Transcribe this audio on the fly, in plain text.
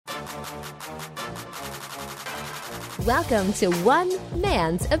Welcome to One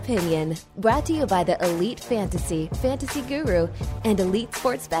Man's Opinion, brought to you by the Elite Fantasy Guru, and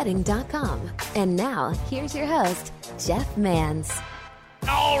EliteSportsBetting.com. And now, here's your host, Jeff Mans.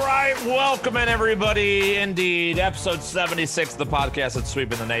 All right, welcome in, everybody. Indeed, episode 76 of the podcast that's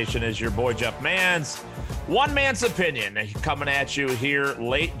sweeping the nation is your boy, Jeff Mans. One Man's Opinion coming at you here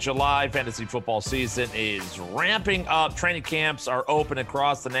late July. Fantasy football season is ramping up. Training camps are open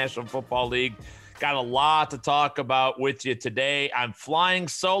across the National Football League. Got a lot to talk about with you today. I'm flying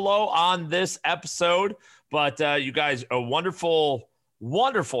solo on this episode, but you guys are wonderful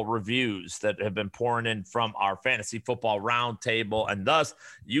reviews that have been pouring in from our fantasy football roundtable, and thus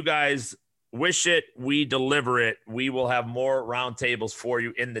you guys wish it, we deliver it. We will have more roundtables for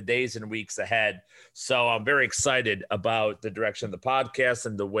you in the days and weeks ahead. So I'm very excited about the direction of the podcast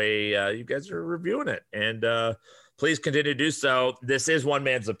and the way you guys are reviewing it. And please continue to do so. This is One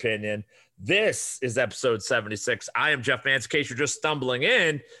Man's Opinion. This is episode 76. I am Jeff Mans. In case you're just stumbling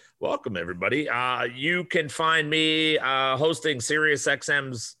in, welcome, everybody. You can find me hosting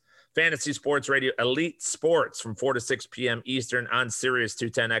SiriusXM's Fantasy Sports Radio Elite Sports from 4 to 6 p.m. Eastern on Sirius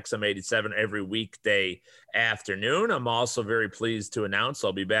 210 XM 87 every weekday afternoon. I'm also very pleased to announce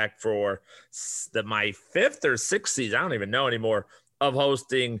I'll be back for my fifth or sixth season, I don't even know anymore, of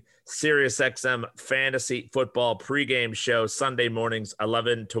hosting SiriusXM Fantasy Football pregame show Sunday mornings,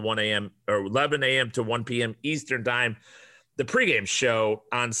 11 to 1 a.m. or 11 a.m. to 1 p.m. Eastern time. The pregame show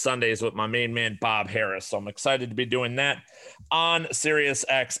on Sundays with my main man, Bob Harris. So I'm excited to be doing that on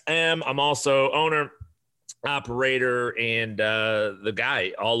SiriusXM. I'm also owner, operator, and the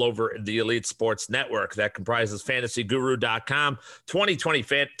guy all over the Elite Sports Network that comprises FantasyGuru.com,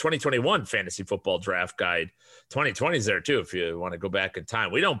 2021 Fantasy Football Draft Guide. 2020 is there too if you want to go back in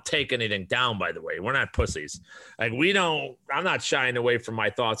time. We don't take anything down, by the way. We're not pussies. Like I'm not shying away from my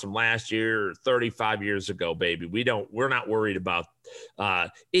thoughts from last year or 35 years ago, baby. We're not worried about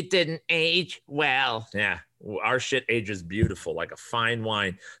it didn't age well. Yeah. Our shit ages beautiful, like a fine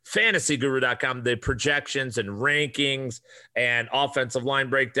wine. FantasyGuru.com, the projections and rankings and offensive line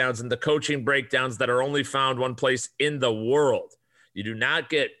breakdowns and the coaching breakdowns that are only found one place in the world. You do not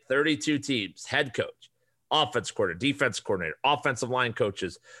get 32 teams, head coach, offense coordinator, defense coordinator, offensive line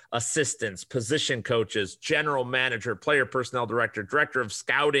coaches, assistants, position coaches, general manager, player personnel director, director of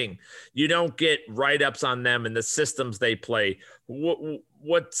scouting. You don't get write-ups on them and the systems they play.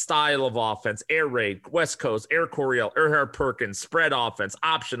 What style of offense, air raid, West Coast, Air Coryell, Erhard Perkins, spread offense,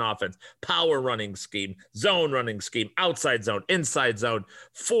 option offense, power running scheme, zone running scheme, outside zone, inside zone,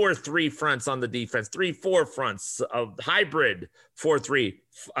 4-3 fronts on the defense, 3-4 fronts, hybrid 4-3,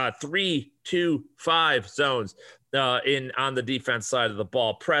 3-2-5 zones on the defense side of the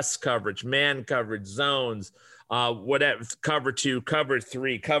ball, press coverage, man coverage, zones, whatever, cover 2, cover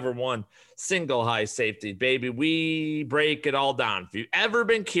 3, cover 1, single high safety, baby. We break it all down. If you've ever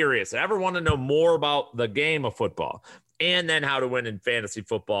been curious, ever want to know more about the game of football and then how to win in fantasy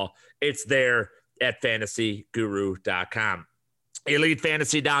football, it's there at fantasyguru.com.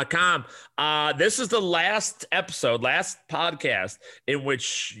 EliteFantasy.com. This is the last podcast in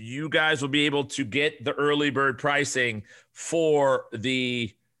which you guys will be able to get the early bird pricing for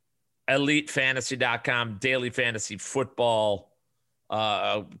the EliteFantasy.com daily fantasy football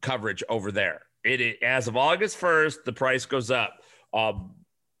coverage over there. As of August 1st, the price goes up.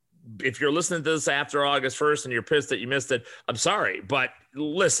 If you're listening to this after August 1st and you're pissed that you missed it, I'm sorry. But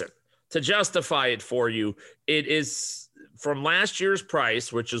listen, to justify it for you, it is from last year's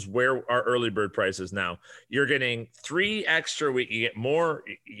price, which is where our early bird price is now. You're getting 3 extra weeks. You get more.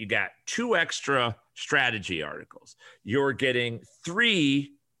 You got 2 extra strategy articles. You're getting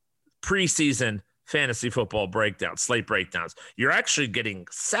 3 preseason fantasy football breakdowns, slate breakdowns. You're actually getting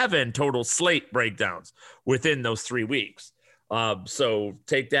 7 total slate breakdowns within those 3 weeks. So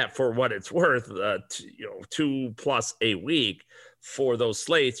take that for what it's worth, 2 plus a week for those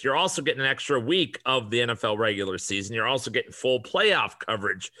slates. You're also getting an extra week of the NFL regular season. You're also getting full playoff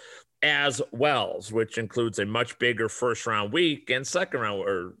coverage as well, which includes a much bigger first round week and second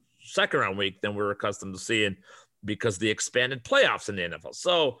round week than we're accustomed to seeing because of the expanded playoffs in the NFL.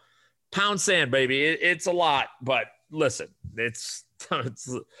 So pound sand, baby. It's a lot, but listen, it's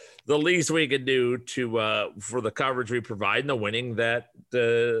the least we can do for the coverage we provide and the winning that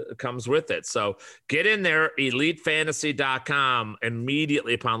comes with it. So get in there, EliteFantasy.com,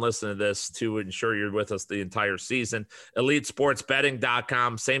 immediately upon listening to this to ensure you're with us the entire season.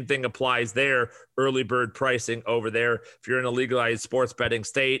 EliteSportsBetting.com, same thing applies there. Early bird pricing over there. If you're in a legalized sports betting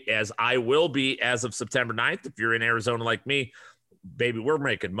state, as I will be as of September 9th, if you're in Arizona like me, baby, we're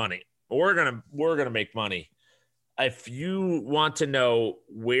making money. We're gonna make money if you want to know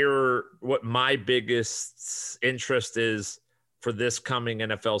what my biggest interest is for this coming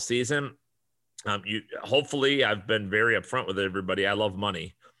NFL season, hopefully I've been very upfront with everybody. I love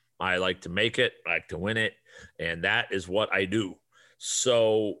money. I like to make it, I like to win it, and that is what I do.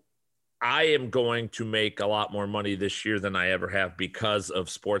 So I am going to make a lot more money this year than I ever have because of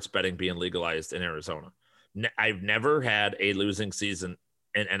sports betting being legalized in Arizona. I've never had a losing season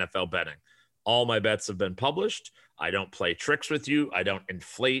in NFL betting. All my bets have been published. I don't play tricks with you. I don't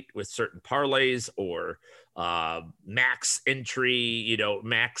inflate with certain parlays or max entry,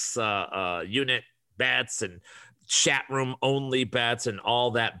 max unit bets and chat room only bets and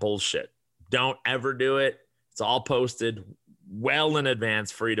all that bullshit. Don't ever do it. It's all posted well in advance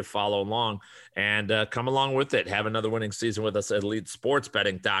for you to follow along and come along with it. Have another winning season with us at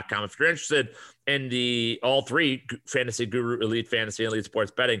elitesportsbetting.com. If you're interested in all three, Fantasy Guru, Elite Fantasy, and Elite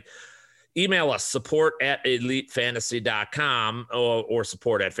Sports Betting, email us, support@elitefantasy.com or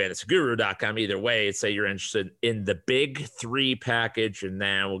support@fantasyguru.com. Either way, say you're interested in the big three package, and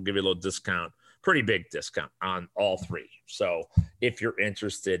then we'll give you a little discount. Pretty big discount on all three. So if you're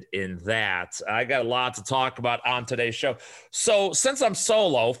interested in that, I got a lot to talk about on today's show. So since I'm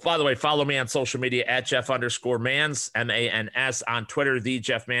solo, by the way, follow me on social media at Jeff_Mans, MANS on Twitter, the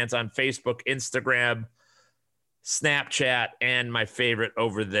Jeff Mans on Facebook, Instagram, Snapchat, and my favorite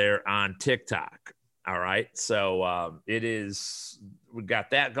over there on TikTok. All right. So we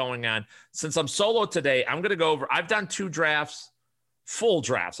got that going on. Since I'm solo today, I'm going to go over, I've done 2 drafts. Full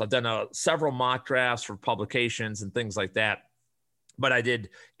drafts. I've done several mock drafts for publications and things like that. But I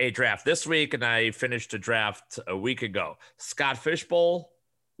did a draft this week, and I finished a draft a week ago. Scott Fishbowl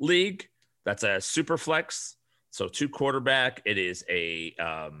League. That's a super flex. So 2 quarterback. It is a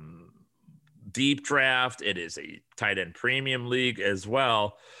deep draft. It is a tight end premium league as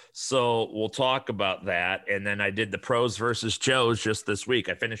well. So we'll talk about that. And then I did the pros versus Joes just this week.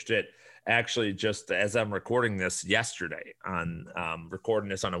 I finished it actually just as I'm recording this yesterday on recording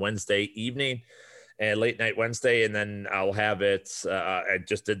this on a Wednesday evening and late night Wednesday. And then I'll have it. I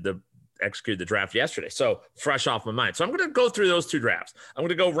just executed the draft yesterday. So fresh off my mind. So I'm going to go through those 2 drafts. I'm going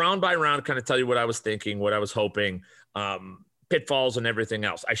to go round by round, kind of tell you what I was thinking, what I was hoping, pitfalls and everything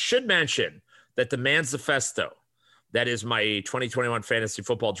else. I should mention that the Manifesto, that is my 2021 fantasy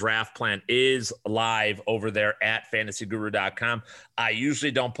football draft plan, is live over there at fantasyguru.com. I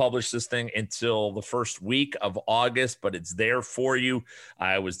usually don't publish this thing until the first week of August, but it's there for you.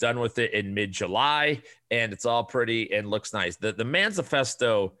 I was done with it in mid-July, and it's all pretty and looks nice. The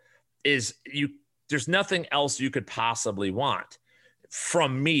Manifesto is there's nothing else you could possibly want.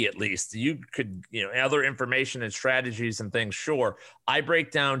 From me, at least. You could, other information and strategies and things. Sure. I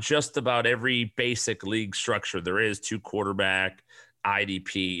break down just about every basic league structure there is, 2 quarterback,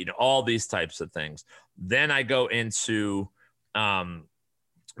 IDP, all these types of things. Then I go into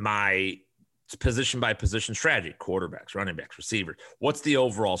my position by position strategy, quarterbacks, running backs, receivers. What's the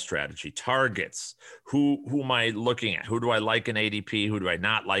overall strategy? Targets. Who am I looking at? Who do I like in ADP? Who do I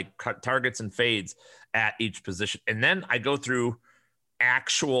not like? Targets and fades at each position. And then I go through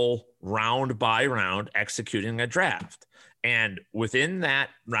actual round by round executing a draft. And within that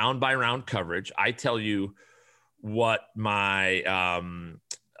round by round coverage, I tell you what my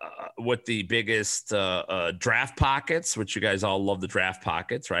what the biggest draft pockets, which you guys all love the draft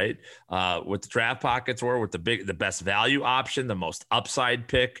pockets, right? What the draft pockets were, with the best value option, the most upside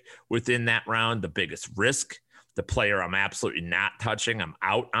pick within that round, the biggest risk, the player I'm absolutely not touching, I'm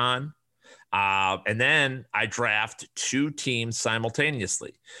out on. And then I draft 2 teams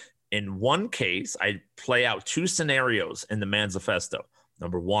simultaneously. In one case, I play out 2 scenarios in the Manifesto.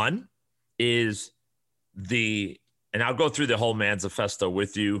 Number 1 is and I'll go through the whole Manifesto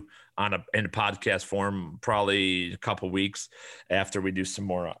with you in a podcast form, probably a couple weeks after we do some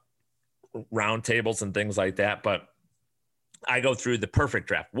more roundtables and things like that. But I go through the perfect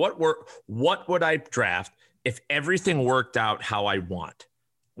draft. What would I draft if everything worked out how I want?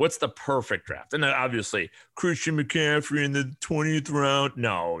 What's the perfect draft? And then obviously Christian McCaffrey in the 20th round.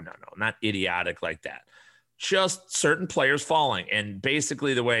 No, not idiotic like that. Just certain players falling. And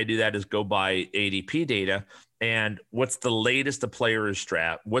basically the way I do that is go by ADP data and what's the latest a player is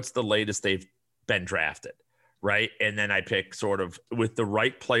drafted. What's the latest they've been drafted, right? And then I pick sort of with the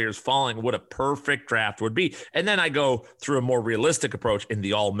right players falling, what a perfect draft would be. And then I go through a more realistic approach in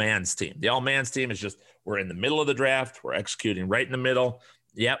the all-mans team. The all-mans team is just, we're in the middle of the draft. We're executing right in the middle.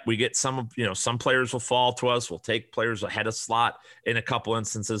 Yep, we get some players will fall to us. We'll take players ahead of slot in a couple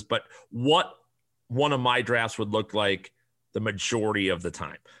instances. But what one of my drafts would look like the majority of the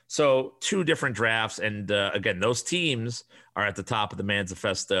time. So 2 different drafts. And again, those teams are at the top of the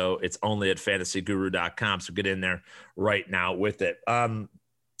Manifesto. It's only at fantasyguru.com. So get in there right now with it.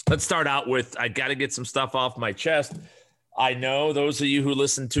 Let's start out with, I got to get some stuff off my chest. I know those of you who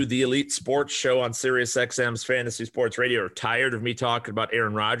listen to the Elite Sports Show on SiriusXM's Fantasy Sports Radio are tired of me talking about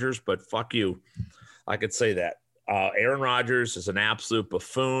Aaron Rodgers, but fuck you. I could say that. Aaron Rodgers is an absolute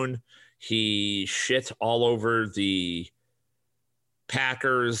buffoon. He shit all over the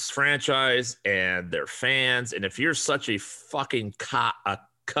Packers franchise and their fans. And if you're such a fucking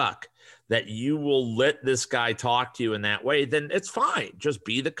cuck that you will let this guy talk to you in that way, then it's fine. Just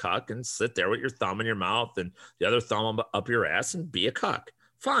be the cuck and sit there with your thumb in your mouth and the other thumb up your ass and be a cuck.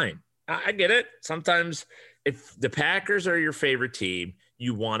 Fine. I get it. Sometimes if the Packers are your favorite team,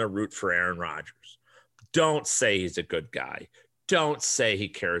 you want to root for Aaron Rodgers. Don't say he's a good guy. Don't say he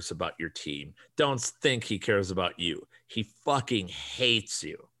cares about your team. Don't think he cares about you. He fucking hates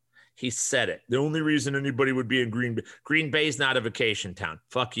you. He said it. The only reason anybody would be in Green Bay is not a vacation town.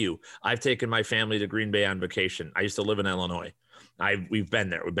 Fuck you. I've taken my family to Green Bay on vacation. I used to live in Illinois. We've been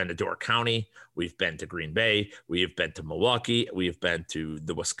there. We've been to Door County. We've been to Green Bay. We have been to Milwaukee. We have been to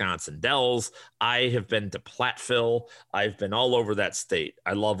the Wisconsin Dells. I have been to Platteville. I've been all over that state.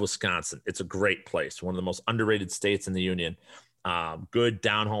 I love Wisconsin. It's a great place. One of the most underrated states in the union. Good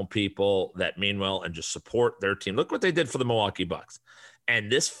down-home people that mean well and just support their team. Look what they did for the Milwaukee Bucks.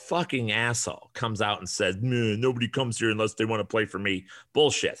 And this fucking asshole comes out and says, nobody comes here unless they want to play for me.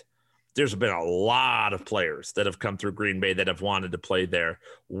 Bullshit. There's been a lot of players that have come through Green Bay that have wanted to play there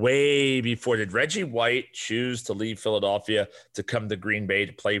way before. Did Reggie White choose to leave Philadelphia to come to Green Bay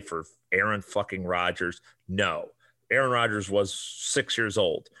to play for Aaron fucking Rodgers? No. Aaron Rodgers was 6 years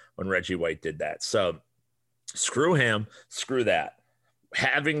old when Reggie White did that. So screw him. Screw that.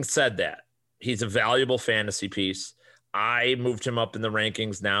 Having said that, he's a valuable fantasy piece. I moved him up in the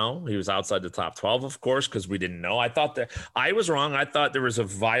rankings now. He was outside the top 12, of course, because we didn't know. I thought that I was wrong. I thought there was a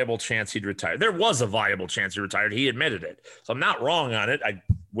viable chance he'd retire. There was a viable chance he retired. He admitted it. So I'm not wrong on it. I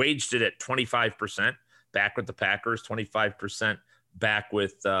waged it at 25% back with the Packers, 25% back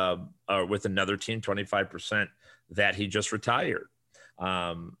with another team, 25% that he just retired.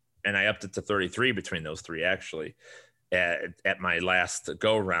 And I upped it to 33 between those three, actually. At my last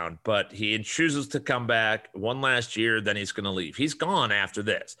go round, but he chooses to come back one last year, then he's going to leave. He's gone after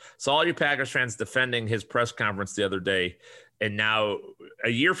this. So all you Packers fans defending his press conference the other day, and now a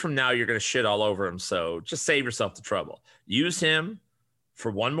year from now, you're going to shit all over him. So just save yourself the trouble. Use him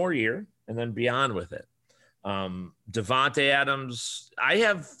for one more year and then be on with it. Devontae Adams, I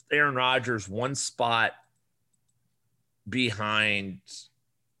have Aaron Rodgers one spot behind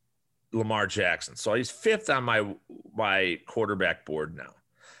Lamar Jackson. So he's fifth on my quarterback board now.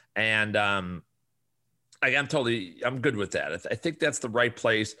 And I'm good with that. I think that's the right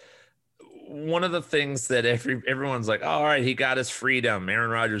place. One of the things that everyone's like, oh, all right, he got his freedom.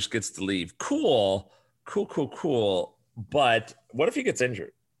 Aaron Rodgers gets to leave. Cool. But what if he gets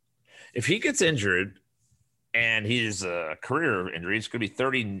injured? If he gets injured and he's a career injury, it's going to be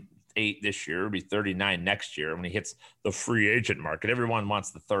 38 this year, it'll be 39 next year when he hits the free agent market. Everyone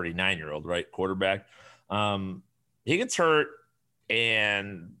wants the 39-year-old, right? Quarterback. He gets hurt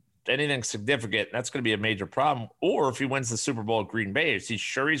and anything significant, that's going to be a major problem. Or if he wins the Super Bowl at Green Bay, is he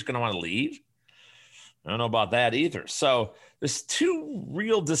sure he's going to want to leave? I don't know about that either. So there's two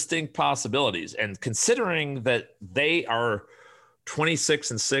real distinct possibilities. And considering that they are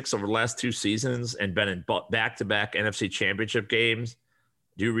 26-6 over the last 2 seasons and been in back-to-back NFC championship games,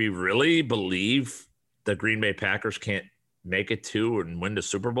 do we really believe the Green Bay Packers can't make it to and win the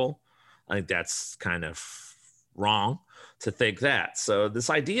Super Bowl? I think that's kind of wrong to think that. So this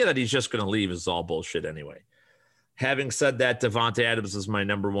idea that he's just going to leave is all bullshit anyway. Having said that, Devontae Adams is my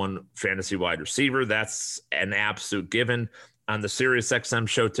number one fantasy wide receiver. That's an absolute given. On the SiriusXM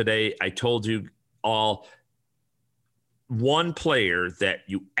show today, I told you all one player that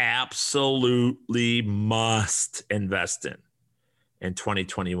you absolutely must invest in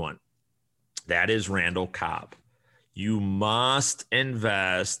 2021. That is Randall Cobb. You must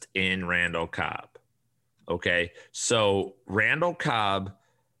invest in Randall Cobb. Okay. So Randall Cobb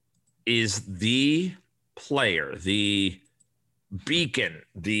is the player, the beacon,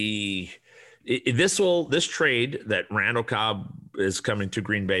 this trade that Randall Cobb is coming to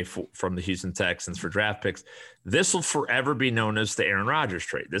Green Bay from the Houston Texans for draft picks. This will forever be known as the Aaron Rodgers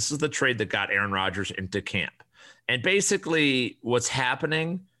trade. This is the trade that got Aaron Rodgers into camp. And basically what's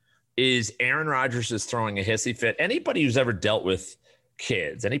happening is Aaron Rodgers is throwing a hissy fit. Anybody who's ever dealt with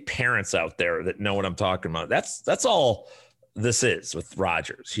kids, any parents out there that know what I'm talking about, that's all this is with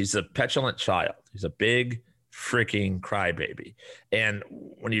Rodgers. He's a petulant child. He's a big, freaking crybaby. And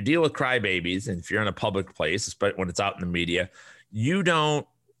when you deal with crybabies, and if you're in a public place, especially when it's out in the media, you don't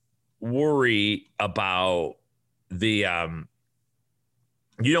worry about when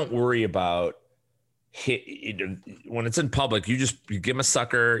it's in public, you give them a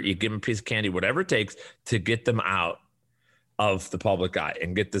sucker, you give them a piece of candy, whatever it takes to get them out of the public eye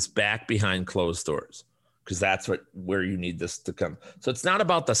and get this back behind closed doors, because that's where you need this to come. So it's not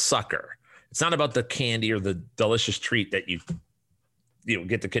about the sucker. It's not about the candy or the delicious treat that you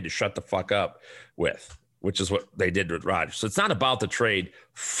get the kid to shut the fuck up with, which is what they did with Rodgers. So it's not about the trade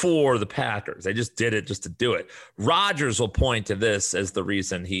for the Packers. They just did it just to do it. Rodgers will point to this as the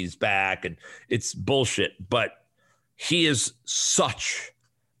reason he's back, and it's bullshit. But he is such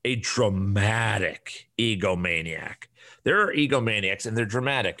a dramatic egomaniac. There are egomaniacs, and they're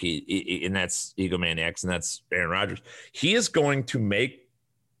dramatic, and that's egomaniacs, and that's Aaron Rodgers. He is going to make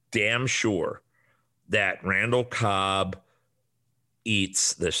damn sure that Randall Cobb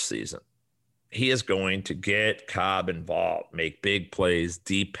eats this season. He is going to get Cobb involved, make big plays,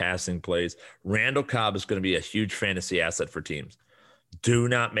 deep passing plays. Randall Cobb is going to be a huge fantasy asset for teams. Do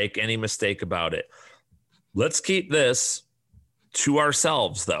not make any mistake about it. Let's keep this to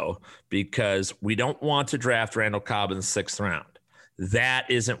ourselves, though, because we don't want to draft Randall Cobb in the 6th round. That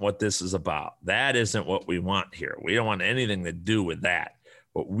isn't what this is about. That isn't what we want here. We don't want anything to do with that.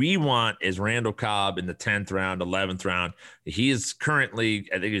 What we want is Randall Cobb in the 10th round, 11th round. He is currently,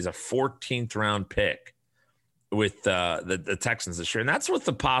 I think he's a 14th round pick with the Texans this year. And that's with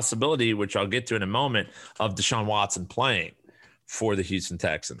the possibility, which I'll get to in a moment, of Deshaun Watson playing for the Houston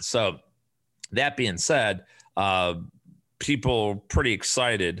Texans. So that being said, people pretty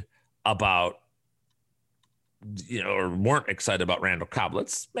excited about, or weren't excited about Randall Cobb.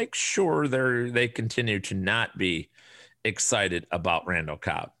 Let's make sure they continue to not be excited about Randall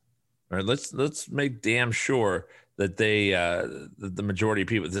Cobb. All right, let's make damn sure that the majority of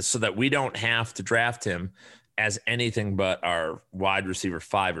people, so that we don't have to draft him as anything but our wide receiver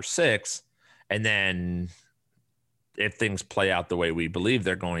 5 or 6, and then if things play out the way we believe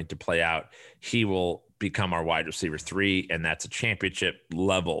they're going to play out, he will become our wide receiver 3, and that's a championship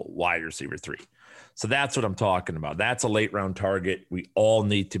level wide receiver 3. So that's what I'm talking about. That's a late round target we all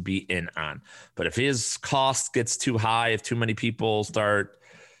need to be in on. But if his cost gets too high, if too many people start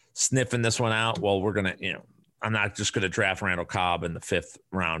sniffing this one out, well, we're going to, I'm not just going to draft Randall Cobb in the 5th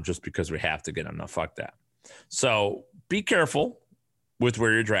round just because we have to get him. No, fuck that. So be careful with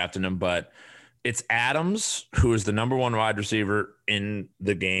where you're drafting him, but it's Adams, who is the number 1 wide receiver in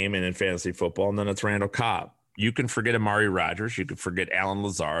the game and in fantasy football, and then it's Randall Cobb. You can forget Amari Rodgers. You can forget Alan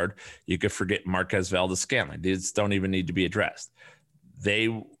Lazard. You could forget Marquez Valdes-Scantling. These don't even need to be addressed.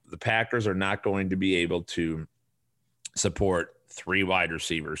 The Packers are not going to be able to support 3 wide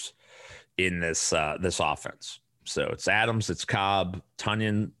receivers in this offense. So it's Adams, it's Cobb.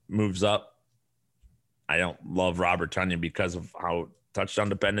 Tonyan moves up. I don't love Robert Tonyan because of how touchdown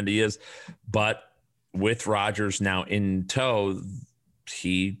dependent he is, but with Rodgers now in tow,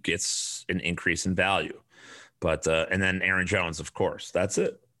 he gets an increase in value. But and then Aaron Jones, of course. That's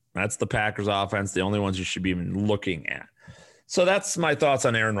it. That's the Packers offense, the only ones you should be even looking at. So that's my thoughts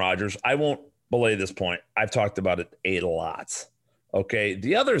on Aaron Rodgers. I won't belay this point. I've talked about it a lot. Okay.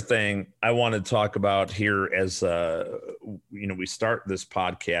 The other thing I want to talk about here as we start this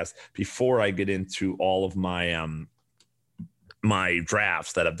podcast, before I get into all of my my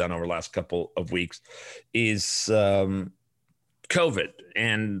drafts that I've done over the last couple of weeks, is COVID,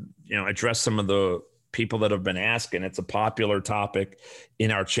 and address some of the people that have been asking. It's a popular topic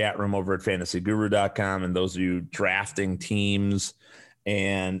in our chat room over at fantasyguru.com, and those of you drafting teams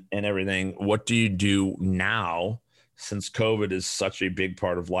and everything. What do you do now since COVID is such a big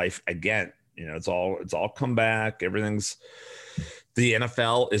part of life again? It's all come back. Everything's, the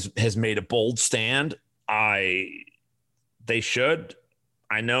NFL has made a bold stand. They should.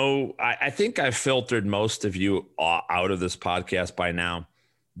 I know. I think I've filtered most of you out of this podcast by now.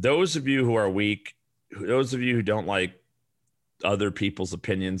 Those of you who are weak, those of you who don't like other people's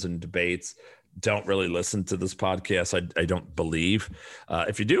opinions and debates, don't really listen to this podcast. I don't believe.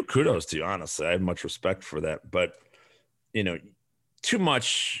 If you do, kudos to you. Honestly, I have much respect for that. But too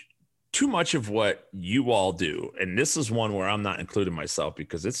much of what you all do, and this is one where I'm not including myself,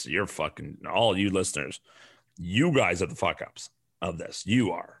 because it's your fucking, all you listeners, you guys are the fuck ups of this.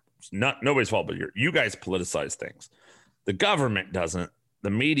 You are. It's not nobody's fault, but you guys politicize things. The government doesn't. The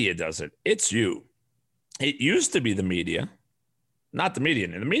media doesn't. It's you. It used to be the media, not the media.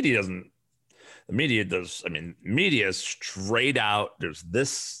 And the media doesn't. The media does. I mean, media is straight out. There's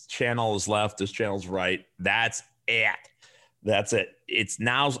this channel is left. This channel is right. That's it. That's it. It's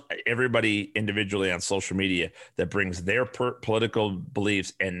now everybody individually on social media that brings their political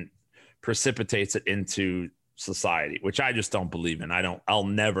beliefs and precipitates it into society, which I just don't believe in.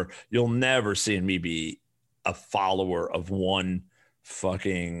 You'll never see me be a follower of one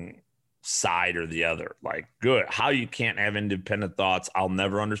fucking side or the other. Like, good. How you can't have independent thoughts, I'll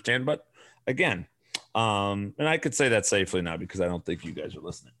never understand. But again, and I could say that safely now because I don't think you guys are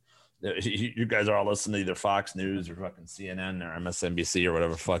listening. You guys are all listening to either Fox News or fucking CNN or MSNBC or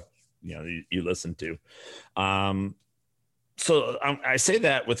whatever fuck you listen to. So I say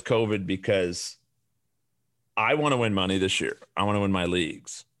that with COVID because I want to win money this year. I want to win my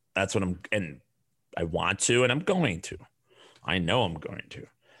leagues. That's what I want to, and I'm going to. I know I'm going to,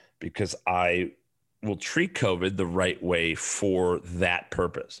 because I will treat COVID the right way for that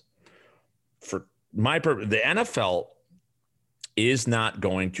purpose. For my purpose, the NFL is not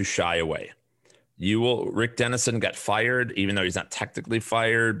going to shy away. Rick Dennison got fired, even though he's not technically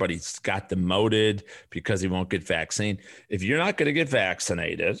fired, but he's got demoted because he won't get vaccine. If you're not going to get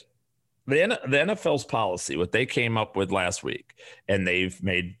vaccinated, the NFL's policy, what they came up with last week, and they've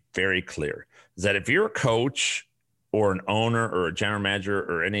made very clear, is that if you're a coach or an owner or a general manager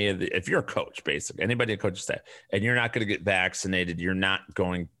or if you're a coach, basically, anybody a coach staff, and you're not going to get vaccinated, you're not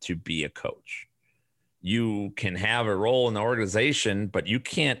going to be a coach. You can have a role in the organization, but you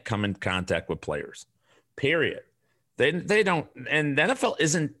can't come in contact with players, period. They don't, and the NFL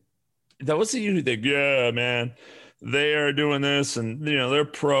isn't, those of you who think, yeah, man, they are doing this and, they're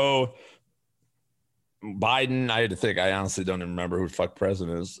pro Biden. I had to think, I honestly don't even remember who the fuck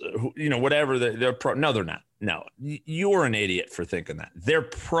president is, whatever, they're pro. No, they're not. No, you're an idiot for thinking that. They're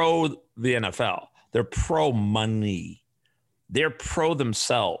pro the NFL. They're pro money. They're pro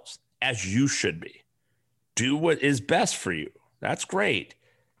themselves, as you should be. Do what is best for you. That's great.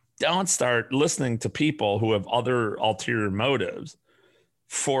 Don't start listening to people who have other ulterior motives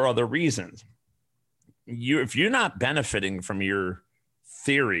for other reasons. If you're not benefiting from your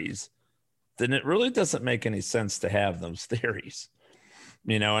theories, then it really doesn't make any sense to have those theories.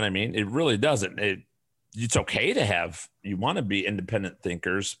 You know what I mean? It really doesn't. It's okay to have, you want to be independent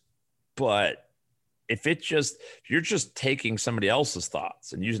thinkers, but if you're just taking somebody else's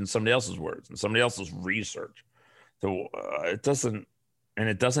thoughts and using somebody else's words and somebody else's research, it doesn't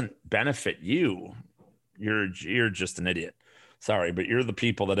benefit you. You're just an idiot. Sorry, but you're the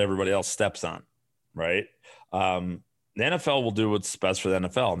people that everybody else steps on, right? The NFL will do what's best for the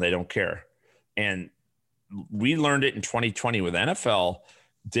NFL, and they don't care. And we learned it in 2020 with NFL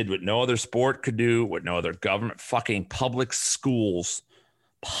did what no other sport could do, what no other government, fucking public schools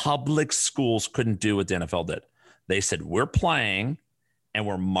couldn't do what the NFL did. They said, we're playing and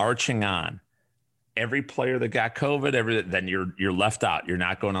we're marching on. Every player that got COVID, then you're left out. You're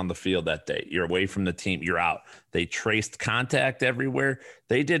not going on the field that day. You're away from the team. You're out. They traced contact everywhere.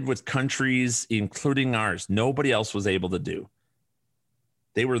 They did what countries, including ours, nobody else was able to do.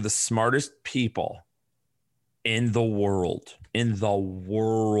 They were the smartest people in the world. Let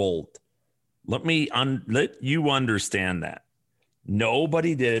you understand that.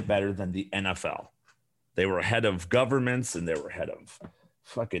 Nobody did it better than the NFL. They were ahead of governments, and they were ahead of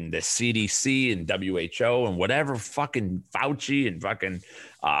fucking the CDC and WHO and whatever, fucking Fauci and fucking,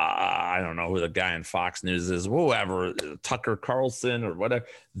 I don't know who the guy in Fox News is, whoever, Tucker Carlson or whatever.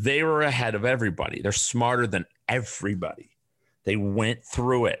 They were ahead of everybody. They're smarter than everybody. They went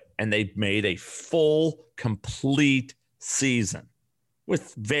through it, and they made a full, complete season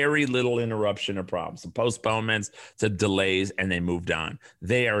with very little interruption or problems, some postponements to delays, and they moved on.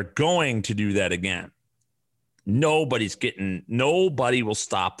 They are going to do that again. Nobody will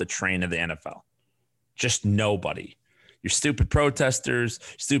stop the train of the NFL. Just nobody. Your stupid protesters,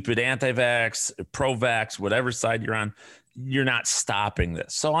 stupid anti-vax, pro-vax, whatever side you're on, you're not stopping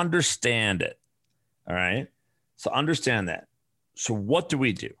this. So understand it. All right? So understand that. So what do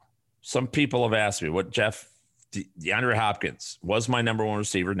we do? Some people have asked me, DeAndre Hopkins was my number one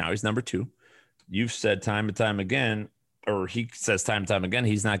receiver. Now he's number two. You've said time and time again, or he says time and time again,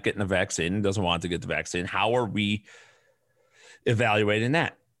 he's not getting the vaccine, doesn't want to get the vaccine. How are we evaluating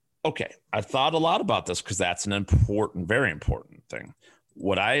that? Okay, I've thought a lot about this because that's an important, very important thing.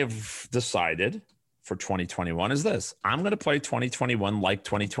 What I have decided for 2021 is this. I'm going to play 2021 like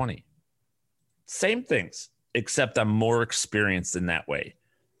 2020. Same things, except I'm more experienced in that way.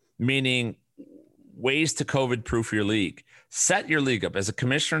 Meaning ways to COVID-proof your league. Set your league up. As a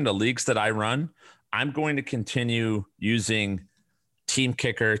commissioner in the leagues that I run, I'm going to continue using team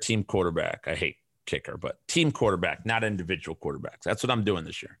kicker, team quarterback. I hate kicker, but team quarterback, not individual quarterbacks. That's what I'm doing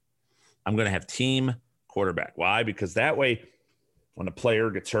this year. I'm going to have team quarterback. Why? Because that way when a player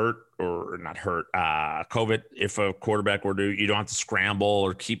gets hurt or not hurt, COVID, if a quarterback were to, you don't have to scramble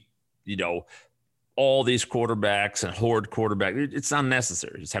or keep, all these quarterbacks and horde quarterback. It's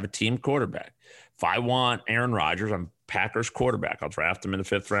unnecessary. Just have a team quarterback. If I want Aaron Rodgers, I'm Packers quarterback. I'll draft him in the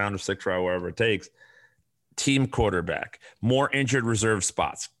 5th round or 6th round, wherever it takes. Team quarterback, more injured reserve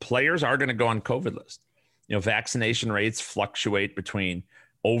spots. Players are going to go on COVID list. Vaccination rates fluctuate between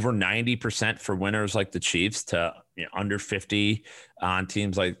over 90% for winners like the Chiefs to under 50 on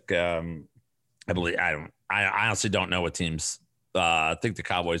teams like I honestly don't know what teams. I think the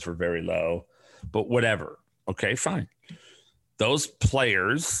Cowboys were very low, but whatever. Okay, fine. Those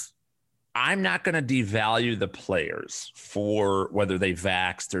players, I'm not going to devalue the players for whether they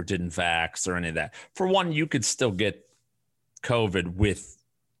vaxxed or didn't vax or any of that. For one, you could still get COVID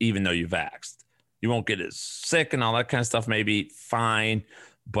even though you vaxxed. You won't get as sick and all that kind of stuff, maybe fine,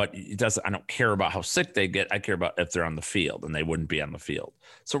 but I don't care about how sick they get. I care about if they're on the field, and they wouldn't be on the field.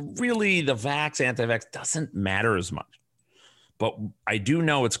 So really the vax, anti-vax doesn't matter as much, but I do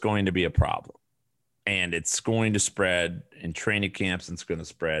know it's going to be a problem, and it's going to spread in training camps, and it's going to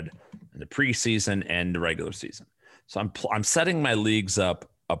spread in the preseason and the regular season. So I'm setting my leagues up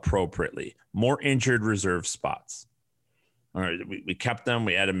appropriately. More injured reserve spots. All right, we kept them.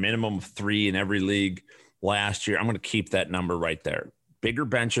 We had a minimum of 3 in every league last year. I'm going to keep that number right there. Bigger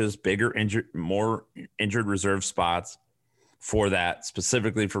benches, more injured reserve spots for that,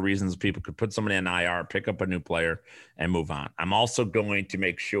 specifically for reasons people could put somebody on IR, pick up a new player, and move on. I'm also going to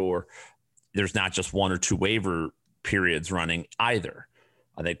make sure there's not just 1 or 2 waiver periods running either.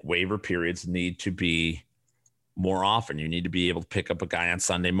 I think waiver periods need to be more often. You need to be able to pick up a guy on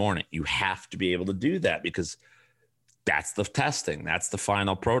Sunday morning. You have to be able to do that because that's the testing. That's the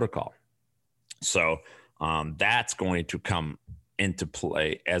final protocol. So that's going to come into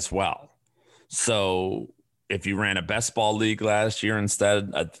play as well. So if you ran a best ball league last year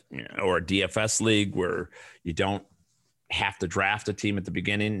instead, or a DFS league where you don't have to draft a team at the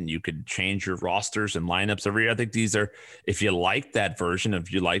beginning and you could change your rosters and lineups every year, I think these are, if you like that version,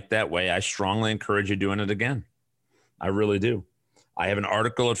 if you like that way, I strongly encourage you doing it again. I really do. I have an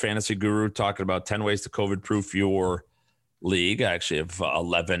article at Fantasy Guru talking about 10 ways to COVID-proof your league. I actually have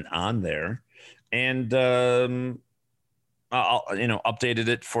 11 on there, and I'll updated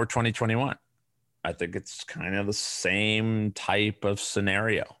it for 2021. I think it's kind of the same type of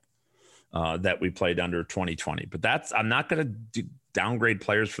scenario that we played under 2020. But I'm not going to downgrade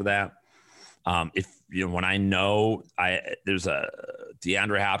players for that. When I know there's a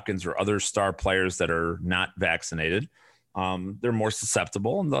DeAndre Hopkins or other star players that are not vaccinated, they're more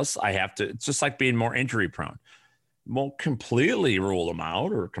susceptible, and thus I have to. It's just like being more injury prone. Won't completely rule them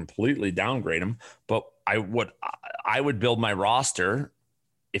out or completely downgrade them, but I would build my roster.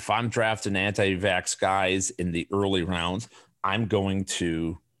 If I'm drafting anti-vax guys in the early rounds, I'm going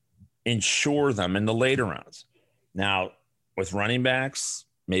to insure them in the later rounds. Now, with running backs,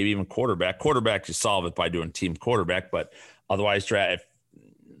 maybe even quarterback, you solve it by doing team quarterback, but otherwise draft.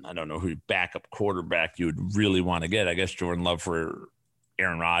 I don't know who backup quarterback you would really want to get. I guess Jordan Love for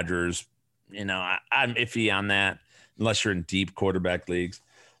Aaron Rodgers. I'm iffy on that unless you're in deep quarterback leagues.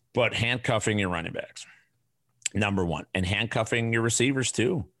 But handcuffing your running backs, number one, and handcuffing your receivers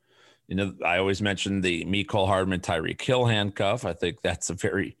too. I always mention the Mecole Hardman, Tyreek Hill handcuff. I think that's a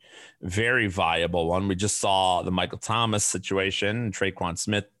very, very viable one. We just saw the Michael Thomas situation. Traquan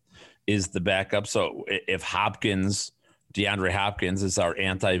Smith is the backup. So if DeAndre Hopkins is our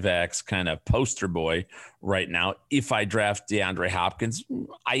anti-vax kind of poster boy right now. If I draft DeAndre Hopkins,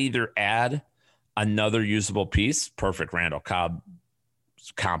 I either add another usable piece, perfect Randall Cobb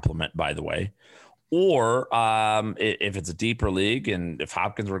compliment, by the way, or if it's a deeper league and if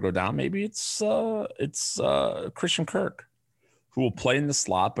Hopkins were to go down, maybe it's Christian Kirk, who will play in the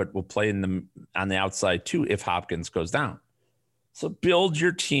slot, but will play on the outside too if Hopkins goes down. So build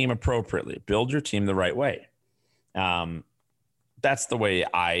your team appropriately. Build your team the right way. That's the way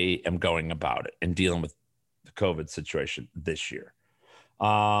I am going about it and dealing with the COVID situation this year.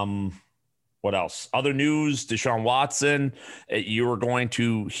 What else? Other news, Deshaun Watson. You were going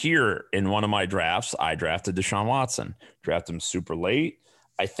to hear in one of my drafts, I drafted Deshaun Watson. Drafted him super late.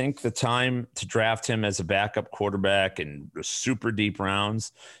 I think the time to draft him as a backup quarterback in the super deep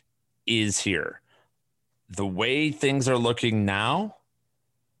rounds is here. The way things are looking now,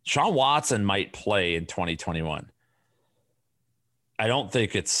 Deshaun Watson might play in 2021. I don't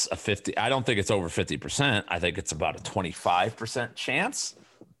think it's over 50%. I think it's about a 25% chance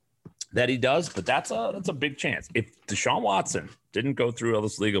that he does, but that's a big chance. If Deshaun Watson didn't go through all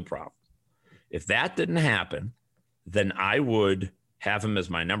this legal problems, if that didn't happen, then I would have him as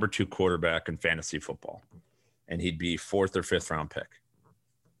my number 2 quarterback in fantasy football. and he'd be 4th or 5th round pick.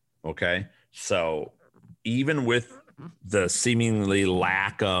 Okay. So even with the seemingly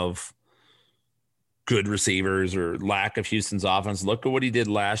lack of good receivers or lack of Houston's offense, look at what he did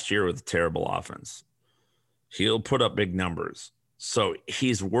last year with a terrible offense. He'll put up big numbers. So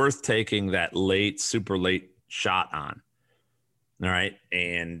he's worth taking that super late shot on. All right.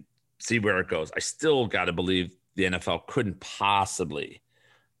 And see where it goes. I still got to believe the NFL could not possibly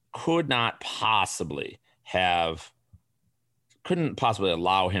couldn't possibly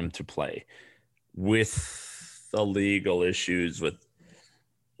allow him to play with the legal issues with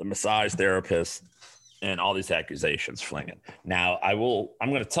the massage therapist and all these accusations flinging. Now I'm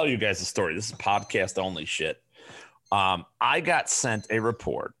going to tell you guys a story. This is podcast only shit. I got sent a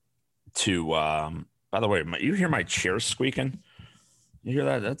report to, by the way, you hear my chair squeaking? You hear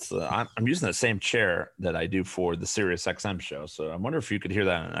that? That's I'm using the same chair that I do for the Sirius XM show. So I wonder if you could hear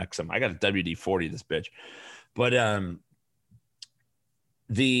that on XM. I got a WD-40, this bitch. But I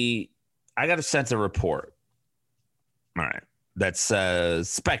got sent a report. All right. That says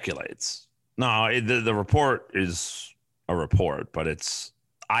speculates. No, the report is a report, but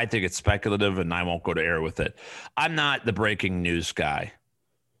I think it's speculative and I won't go to air with it. I'm not the breaking news guy.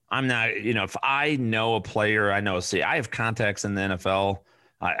 I'm not, if I know a player, I have contacts in the NFL,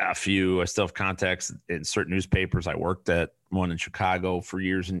 I still have contacts in certain newspapers. I worked at one in Chicago for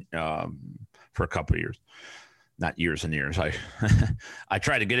years and for a couple of years, not years and years. I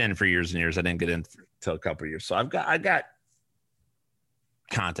tried to get in for years and years. I didn't get in until a couple of years. So I got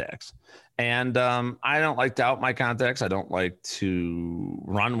contacts, and I don't like to out my contacts. I don't like to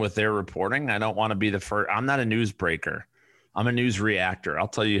run with their reporting. I don't want to be the first. I'm not a news breaker. I'm a news reactor. I'll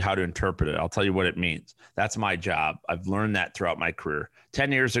tell you how to interpret it. I'll tell you what it means. That's my job. I've learned that throughout my career.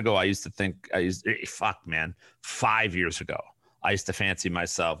 10 years ago, I used to think 5 years ago, I used to fancy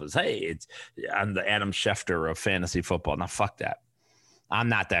myself as, hey, I'm the Adam Schefter of fantasy football. Now, fuck that. I'm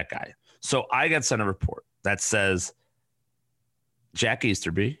not that guy. So I got sent a report that says Jack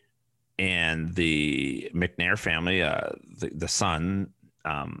Easterby and the McNair family, the son,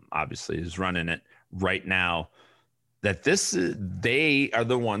 obviously is running it right now, that they are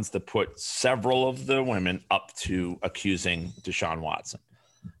the ones that put several of the women up to accusing Deshaun Watson.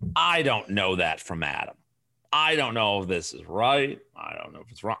 I don't know that from Adam. I don't know if this is right. I don't know if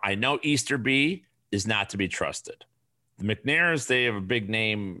it's wrong. I know Easterby is not to be trusted. The McNairs, they have a big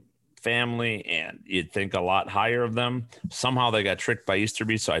name family, and you'd think a lot higher of them. Somehow they got tricked by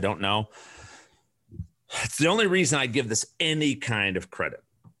Easterby, so I don't know. It's the only reason I give this any kind of credit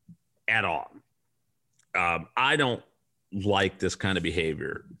at all. I don't like this kind of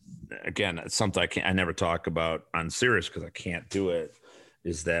behavior. Again, it's something I never talk about on Sirius because I can't do it,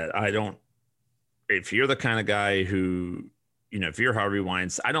 is that if you're the kind of guy who, if you're Harvey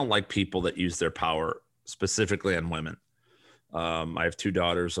Weinstein, I don't like people that use their power specifically on women. I have 2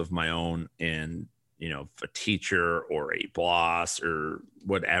 daughters of my own, and, a teacher or a boss or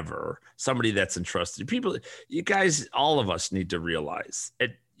whatever, somebody that's entrusted. People, you guys, all of us need to realize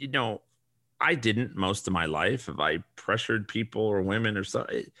it, I didn't most of my life. If I pressured people or women or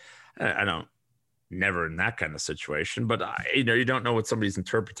something, I don't, never in that kind of situation, but you don't know what somebody's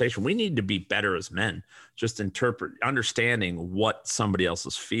interpretation. We need to be better as men, just understanding what somebody else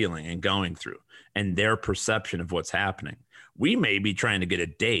is feeling and going through and their perception of what's happening. We may be trying to get a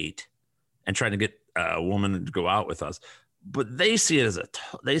date and trying to get a woman to go out with us, but they see it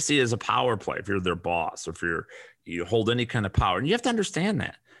as a power play. If you're their boss, or if you hold any kind of power, and you have to understand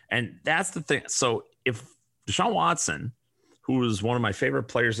that. And that's the thing. So if Deshaun Watson, who was one of my favorite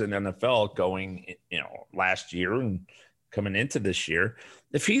players in the NFL going, last year and coming into this year,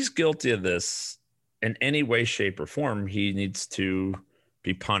 if he's guilty of this in any way, shape, or form, he needs to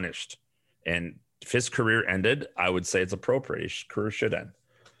be punished. And if his career ended, I would say it's appropriate. His career should end.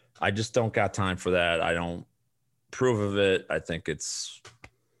 I just don't got time for that. I don't approve of it. I think it's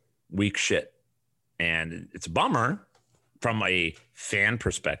weak shit. And it's a bummer from a fan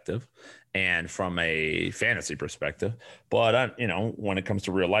perspective and from a fantasy perspective. But, when it comes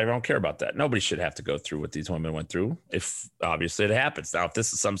to real life, I don't care about that. Nobody should have to go through what these women went through if obviously it happens. Now, if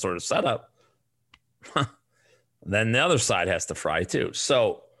this is some sort of setup, then the other side has to fry too.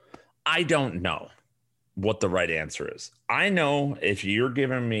 So I don't know what the right answer is. I know if you're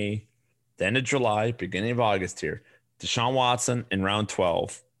giving me the end of July, beginning of August here, Deshaun Watson in round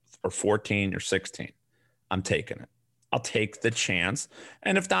 12 or 14 or 16, I'm taking it. I'll take the chance.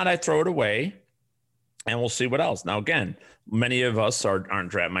 And if not, I throw it away and we'll see what else. Now, again, many of us aren't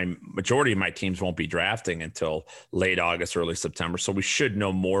drafting. My majority of my teams won't be drafting until late August, early September. So we should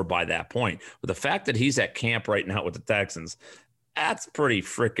know more by that point. But the fact that he's at camp right now with the Texans, that's pretty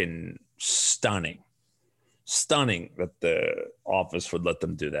freaking stunning. stunning that the office would let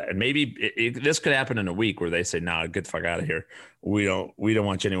them do that. And maybe this could happen in a week where they say, "No, get the fuck out of here. We don't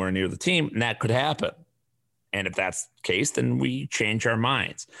want you anywhere near the team," and that could happen. And if that's the case, then we change our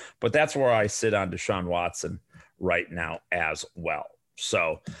minds. But that's where I sit on Deshaun Watson right now as well.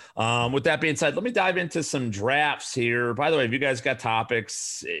 So with that being said, let me dive into some drafts here. By the way, if you guys got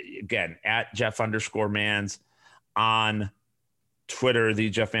topics, again, at Jeff_Mans on Twitter, the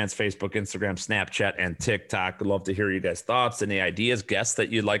Jeff Mans, Facebook, Instagram, Snapchat, and TikTok. I'd love to hear you guys' thoughts, any ideas, guests that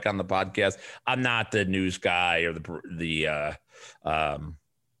you'd like on the podcast. I'm not the news guy or the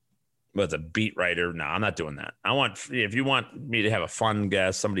beat writer. No, I'm not doing that. If you want me to have a fun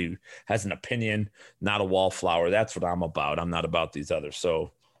guest, somebody who has an opinion, not a wallflower, that's what I'm about. I'm not about these others.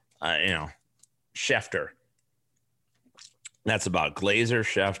 So, Schefter. That's about Glazer,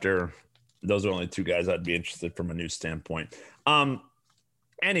 Schefter. Those are only two guys I'd be interested from a news standpoint.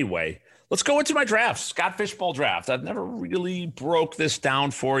 Anyway, let's go into my draft. Scott Fishbowl draft. I've never really broke this down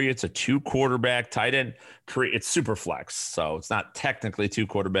for you. It's a 2-quarterback tight end. It's super flex, so it's not technically 2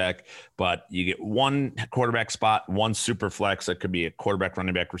 quarterback, but you get 1 quarterback spot, 1 super flex. It could be a quarterback,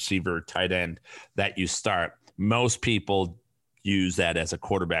 running back, receiver, tight end that you start. Most people use that as a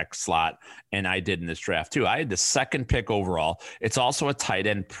quarterback slot, and I did in this draft too. I had the 2nd pick overall. It's also a tight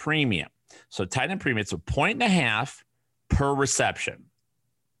end premium. So tight end premium, it's 1.5 per reception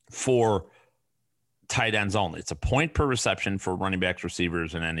for tight ends only. It's a point per reception for running backs,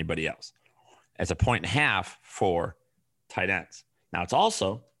 receivers, and anybody else. It's a 1.5 for tight ends. Now, it's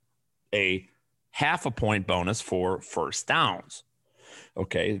also a 0.5 point bonus for first downs.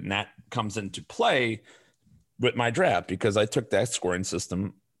 Okay, and that comes into play with my draft because I took that scoring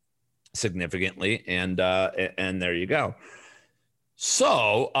system significantly, and there you go.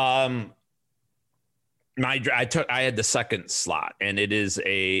 So, I had the 2nd slot, and it is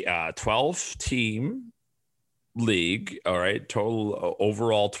a 12-team league. All right, total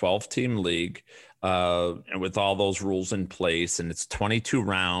overall 12-team league, and with all those rules in place, and it's 22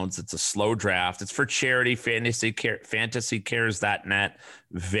 rounds. It's a slow draft. It's for charity, fantasycares.net.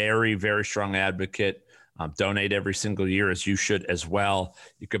 Very, very strong advocate. Donate every single year, as you should as well.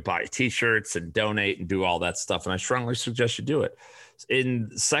 You could buy T-shirts and donate and do all that stuff, and I strongly suggest you do it. In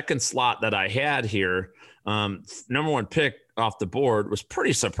the 2nd slot that I had here, number 1 pick off the board was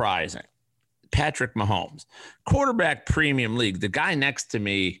pretty surprising. Patrick Mahomes, quarterback premium league. The guy next to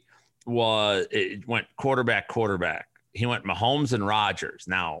me went quarterback. He went Mahomes and Rodgers.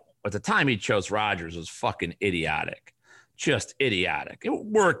 Now, at the time he chose Rodgers, was fucking idiotic, just idiotic. It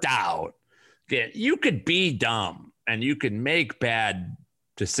worked out. You could be dumb and you can make bad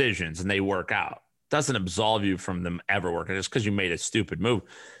decisions and they work out. Doesn't absolve you from them ever working just because you made a stupid move.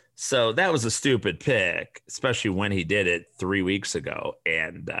 So that was a stupid pick, especially when he did it 3 weeks ago.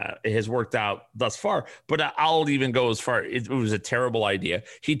 And it has worked out thus far. But I'll even go as far. It was a terrible idea.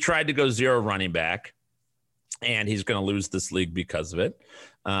 He tried to go 0 running back, and he's going to lose this league because of it.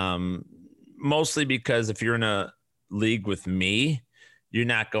 Mostly because if you're in a league with me, you're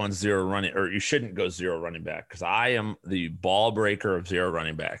not going 0 running, or you shouldn't go 0 running back, because I am the ball breaker of 0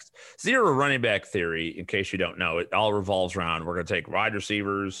 running backs. 0 running back theory, in case you don't know, it all revolves around we're going to take wide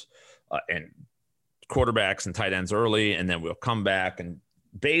receivers and quarterbacks and tight ends early, and then we'll come back, and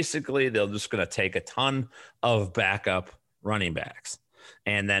basically they're just going to take a ton of backup running backs,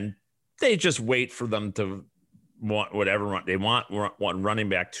 and then they just wait for them to want whatever they want running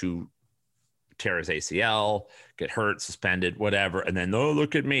back to tear his ACL, get hurt, suspended, whatever. And then, oh,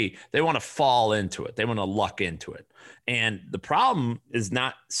 look at me. They want to fall into it. They want to luck into it. And the problem is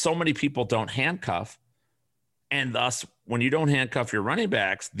not so many people don't handcuff. And thus, when you don't handcuff your running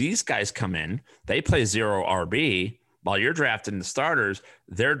backs, these guys come in, they play 0 RB while you're drafting the starters.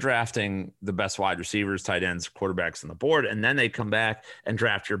 They're drafting the best wide receivers, tight ends, quarterbacks on the board. And then they come back and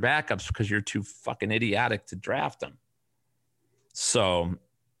draft your backups because you're too fucking idiotic to draft them. So,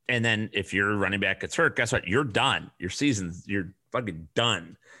 and then if your running back gets hurt, guess what? You're done. Your season's, you're fucking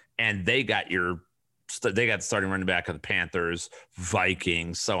done. And they got the starting running back of the Panthers,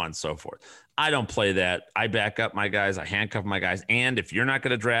 Vikings, so on and so forth. I don't play that. I back up my guys. I handcuff my guys. And if you're not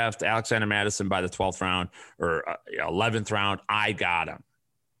going to draft Alexander Madison by the 12th round or 11th round, I got him.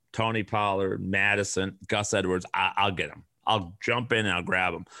 Tony Pollard, Madison, Gus Edwards, I'll get him. I'll jump in and I'll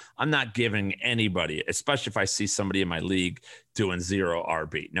grab them. I'm not giving anybody, especially if I see somebody in my league doing 0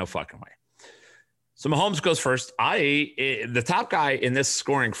 RB. No fucking way. So Mahomes goes first. The top guy in this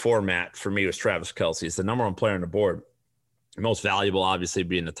scoring format for me was Travis Kelce. He's the number 1 player on the board. Most valuable, obviously,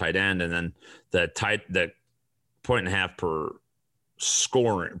 being the tight end, and then the 1.5 per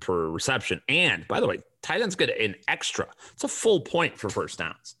scoring per reception. And by the way, tight ends get an extra. It's a full point for first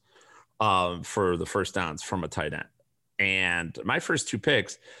downs. for the first downs from a tight end. And my first two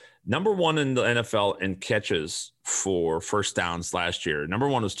picks, number one in the NFL in catches for first downs last year, number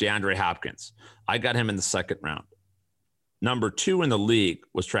one was DeAndre Hopkins. I got him in the second round. Number two in the league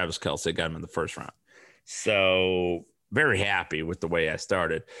was Travis Kelce. I got him in the first round. So very happy with the way I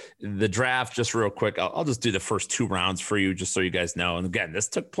started. The draft, just real quick, I'll just do the first two rounds for you just so you guys know. And again, this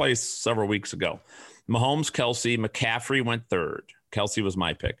took place several weeks ago. Mahomes, Kelce, McCaffrey went third. Kelce was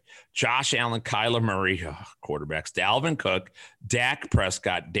my pick. Josh Allen, Kyler Murray, quarterbacks. Dalvin Cook, Dak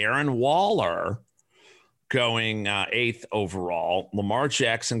Prescott, Darren Waller going eighth overall. Lamar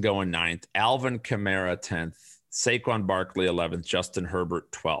Jackson going ninth. Alvin Kamara 10th. Saquon Barkley 11th. Justin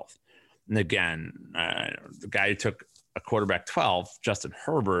Herbert 12th. And again, the guy who took a quarterback 12, Justin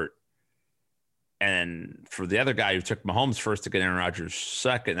Herbert, and for the other guy who took Mahomes first to get Aaron Rodgers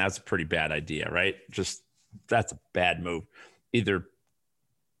second, that's a pretty bad idea, right? That's a bad move.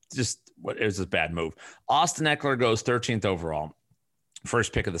 What is a bad move? Austin Eckler goes 13th overall,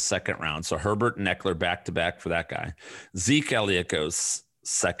 first pick of the second round. So Herbert and Eckler back to back for that guy. Zeke Elliott goes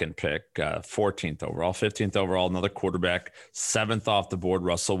second pick, 14th overall, 15th overall, another quarterback, 7th off the board,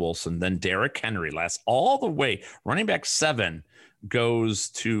 Russell Wilson. Then Derrick Henry lasts all the way. Running back 7 goes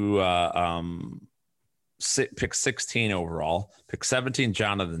to pick 16 overall, pick 17,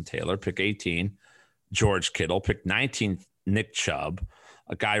 Jonathan Taylor, pick 18, George Kittle, pick 19, Nick Chubb.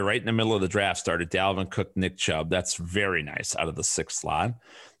 A guy right in the middle of the draft started, Dalvin Cook, Nick Chubb. That's very nice out of the 6th slot.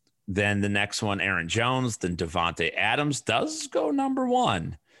 Then the next one, Aaron Jones. Then Devontae Adams does go number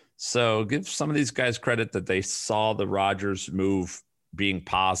 1. So give some of these guys credit that they saw the Rodgers move being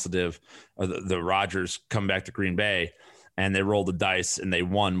positive, or the Rodgers come back to Green Bay, and they rolled the dice and they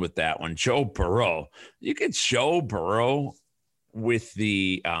won with that one. Joe Burrow. You get Joe Burrow with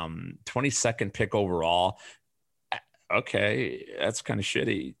the 22nd pick overall. Okay, that's kind of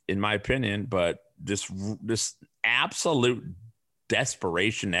shitty in my opinion, but this absolute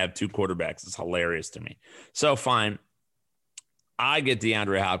desperation to have two quarterbacks is hilarious to me. So fine, I get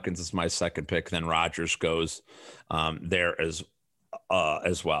DeAndre Hopkins as my second pick. Then Rodgers goes there as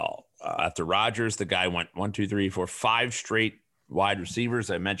well. After Rodgers, the guy went 5 straight wide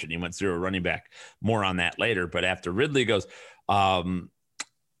receivers. I mentioned he went 0 running back. More on that later. But after Ridley goes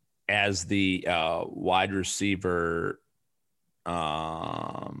as the wide receiver,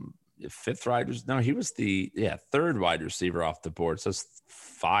 5th wide. No, he was the 3rd wide receiver off the board. It says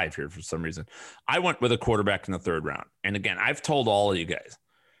 5 here for some reason. I went with a quarterback in the 3rd round. And again, I've told all of you guys,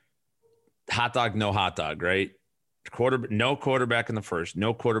 hot dog, no hot dog, right? No quarterback in the 1st,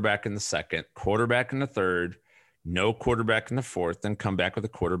 no quarterback in the 2nd, quarterback in the 3rd, no quarterback in the 4th, then come back with a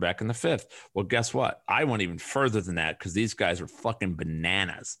quarterback in the 5th. Well, guess what? I went even further than that because these guys are fucking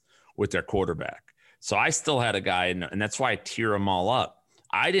bananas with their quarterback. So I still had a guy, and that's why I tier them all up.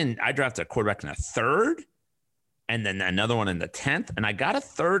 I drafted a quarterback in the 3rd and then another one in the 10th, and I got a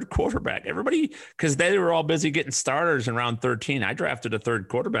 3rd quarterback. Everybody, because they were all busy getting starters in round 13, I drafted a 3rd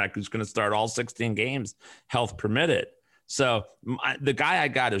quarterback who's going to start all 16 games, health permitted. So the guy I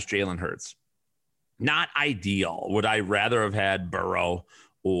got is Jalen Hurts. Not ideal. Would I rather have had Burrow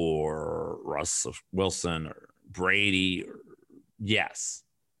or Russell Wilson or Brady? Yes.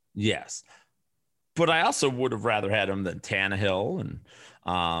 But I also would have rather had him than Tannehill. And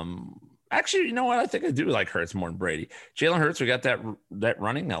actually, you know what? I think I do like Hurts more than Brady. Jalen Hurts, we got that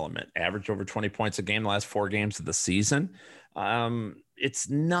running element. Averaged over 20 points a game the last 4 games of the season. It's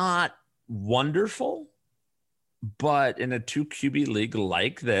not wonderful, but in a 2 QB league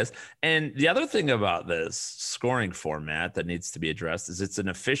like this, and the other thing about this scoring format that needs to be addressed is it's an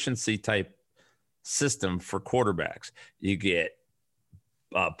efficiency type system for quarterbacks. You get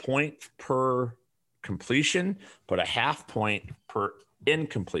a point per completion, but a half point per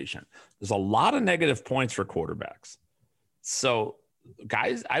incompletion. There's a lot of negative points for quarterbacks. So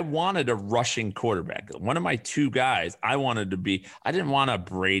guys, I wanted a rushing quarterback. One of my 2 guys I didn't want a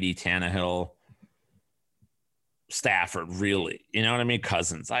Brady, Tannehill, Stafford, really. You know what I mean?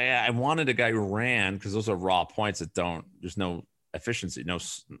 Cousins. I wanted a guy who ran because those are raw points there's no efficiency,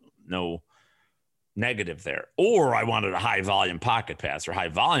 no negative there. Or I wanted a high volume pocket passer. High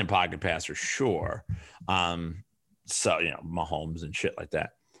volume pocket passer, sure. So, Mahomes and shit like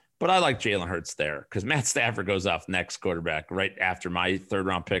that. But I like Jalen Hurts there because Matt Stafford goes off next quarterback right after my 3rd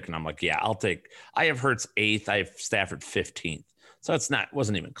round pick. And I'm like, yeah, I have Hurts 8th. I have Stafford 15th. So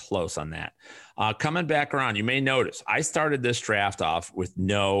wasn't even close on that. Coming back around, you may notice I started this draft off with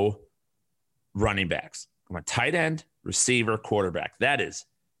no running backs. I'm a tight end, receiver, quarterback. That is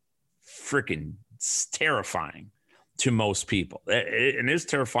freaking terrifying to most people. It is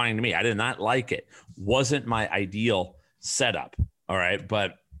terrifying to me. I did not like it. Wasn't my ideal setup. All right.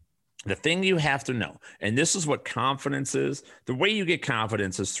 But The thing you have to know, and this is what confidence is, the way you get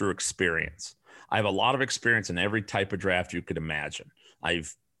confidence is through experience. I have a lot of experience in every type of draft you could imagine.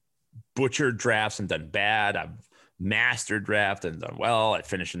 I've butchered drafts and done bad. I've mastered draft and done well. I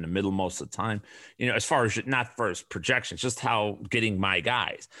finish in the middle most of the time. As far as not for projections, just how getting my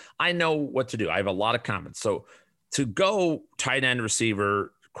guys. I know what to do. I have a lot of confidence. So to go tight end,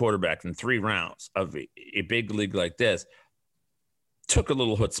 receiver, quarterback in 3 rounds of a big league like this took a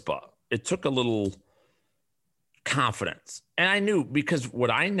little chutzpah. It took a little confidence. And I knew, because what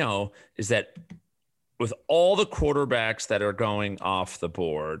I know is that with all the quarterbacks that are going off the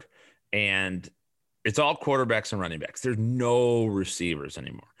board, and it's all quarterbacks and running backs, there's no receivers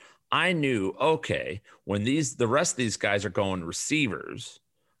anymore. I knew, okay, when the rest of these guys are going receivers,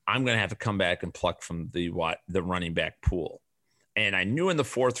 I'm going to have to come back and pluck from the running back pool. And I knew in the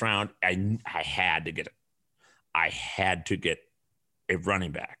 4th round, I had to get it. I had to get a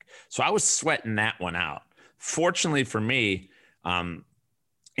running back. So I was sweating that one out. Fortunately for me, in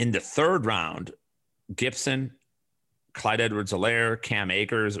the 3rd round, Gibson, Clyde Edwards-Helaire, Cam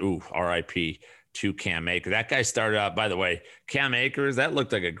Akers, RIP to Cam Akers. That guy started out, by the way, Cam Akers, that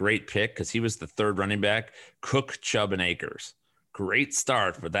looked like a great pick because he was the 3rd running back. Cook, Chubb, and Akers. Great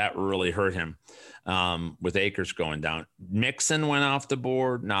start, but that really hurt him with Akers going down. Mixon went off the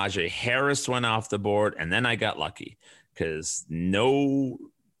board. Najee Harris went off the board. And then I got lucky because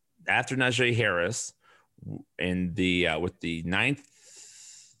after Najee Harris with the 9th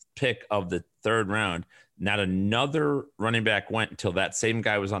pick of the 3rd round, not another running back went until that same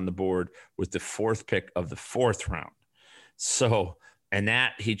guy was on the board with the 4th pick of the 4th round. So, and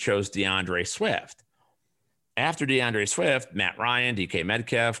that he chose DeAndre Swift. After DeAndre Swift, Matt Ryan, DK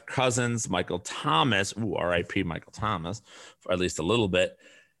Metcalf, Cousins, Michael Thomas, RIP Michael Thomas, for at least a little bit.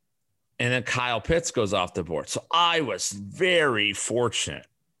 And then Kyle Pitts goes off the board. So I was very fortunate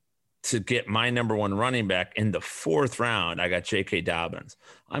to get my number 1 running back in the 4th round. I got J.K. Dobbins.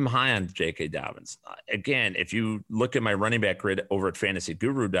 I'm high on J.K. Dobbins. Again, if you look at my running back grid over at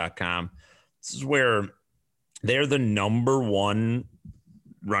fantasyguru.com, this is where they're the number 1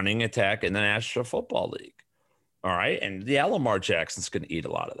 running attack in the National Football League. All right. And Lamar Jackson's going to eat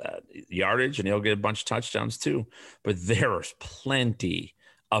a lot of that yardage, and he'll get a bunch of touchdowns too. But there's plenty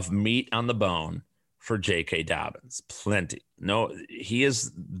of meat on the bone for J.K. Dobbins. Plenty. No, he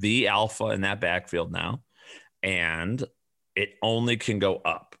is the alpha in that backfield now, and it only can go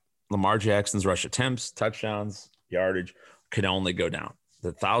up. Lamar Jackson's rush attempts, touchdowns, yardage can only go down.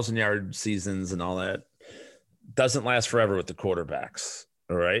 The 1,000-yard seasons and all that doesn't last forever with the quarterbacks.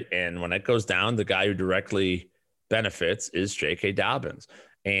 All right. And when it goes down, the guy who directly benefits is J.K. Dobbins.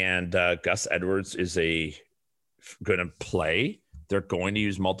 And Gus Edwards is going to play. They're going to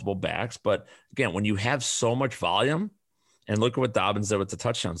use multiple backs. But again, when you have so much volume, and look at what Dobbins did with the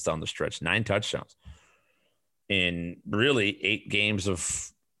touchdowns down the stretch, 9 touchdowns in really 8 games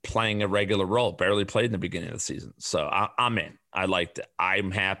of playing a regular role, barely played in the beginning of the season. So I'm in. I liked it.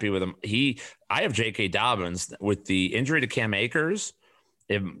 I'm happy with him. I have J.K. Dobbins with the injury to Cam Akers.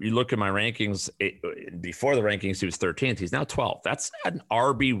 If you look at my rankings, before the rankings, he was 13th. He's now 12th. That's an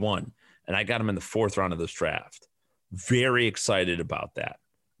RB1, and I got him in the 4th round of this draft. Very excited about that.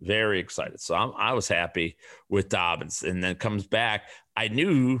 Very excited. So I was happy with Dobbins, and then comes back. I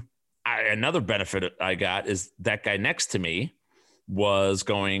knew another benefit I got is that guy next to me was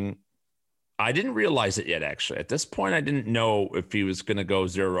going. I didn't realize it yet, actually. At this point, I didn't know if he was going to go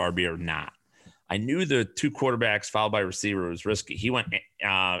 0 RB or not. I knew the 2 quarterbacks followed by receiver was risky. He went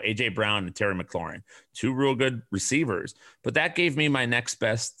A.J. Brown and Terry McLaurin, 2 real good receivers. But that gave me my next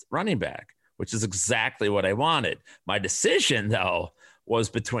best running back, which is exactly what I wanted. My decision, though, was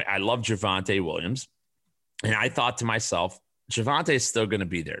between – I love Javonte Williams. And I thought to myself, Javonte is still going to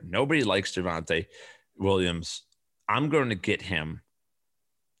be there. Nobody likes Javonte Williams. I'm going to get him.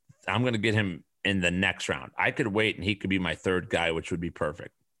 I'm going to get him in the next round. I could wait, and he could be my 3rd guy, which would be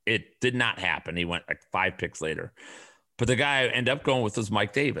perfect. It did not happen. He went like 5 picks later. But the guy I ended up going with was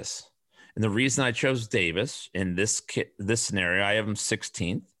Mike Davis. And the reason I chose Davis in this scenario, I have him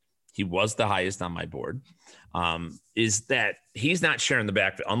 16th. He was the highest on my board, is that he's not sharing the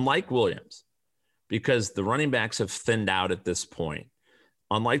backfield, unlike Williams, because the running backs have thinned out at this point.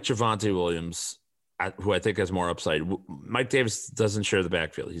 Unlike Javonte Williams, who I think has more upside, Mike Davis doesn't share the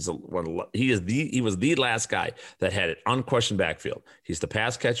backfield. He was the last guy that had an unquestioned backfield. He's the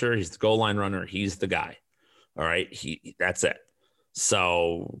pass catcher. He's the goal line runner. He's the guy. All right. That's it.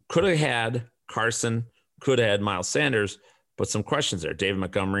 So could have had Carson, could have had Miles Sanders, but some questions there. David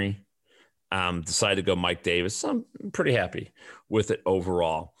Montgomery decided to go Mike Davis. I'm pretty happy with it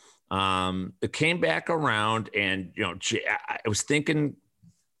overall. It came back around, and I was thinking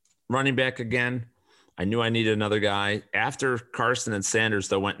running back again. I knew I needed another guy. After Carson and Sanders,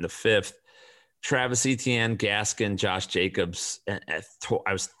 though, went in the 5th, Travis Etienne, Gaskin, Josh Jacobs.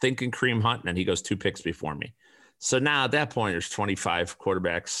 I was thinking Kareem Hunt, and he goes 2 picks before me. So now at that point, there's 25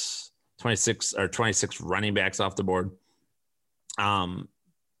 quarterbacks, 26 running backs off the board.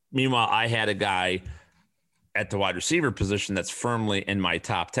 Meanwhile, I had a guy at the wide receiver position that's firmly in my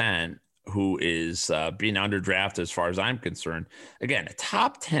top 10 who is being underdrafted as far as I'm concerned. Again, a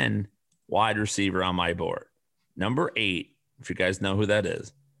top 10 wide receiver on my board. Number 8, if you guys know who that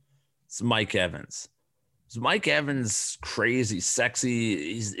is, it's Mike Evans. Is Mike Evans crazy,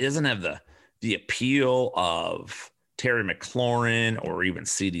 sexy? He doesn't have the appeal of Terry McLaurin or even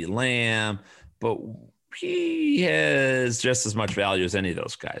CeeDee Lamb, but he has just as much value as any of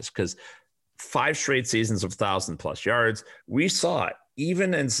those guys because 5 straight seasons of 1,000+ yards. We saw it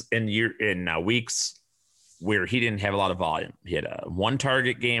even in weeks where he didn't have a lot of volume. He had a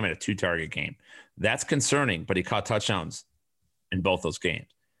 1-target game and a 2-target game. That's concerning, but he caught touchdowns in both those games.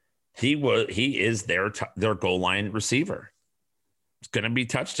 He is their goal line receiver. It's going to be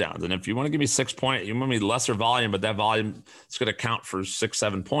touchdowns. And if you want to give me 6 points, you want me lesser volume, but that volume is going to count for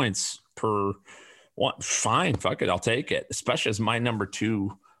 6-7 points per one. Fine. Fuck it. I'll take it, especially as my number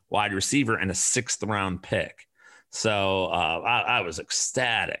 2 wide receiver and a 6th round pick. So I was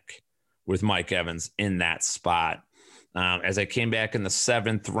ecstatic with Mike Evans in that spot. As I came back in the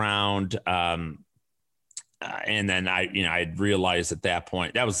 7th round, and then I realized at that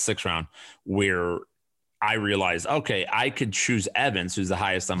point, that was the 6th round, where I realized, okay, I could choose Evans, who's the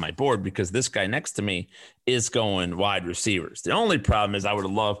highest on my board, because this guy next to me is going wide receivers. The only problem is I would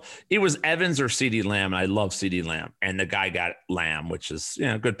have loved, it was Evans or CeeDee Lamb, and I love CeeDee Lamb. And the guy got Lamb, which is,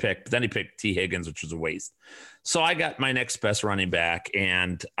 a good pick. But then he picked T. Higgins, which was a waste. So I got my next best running back,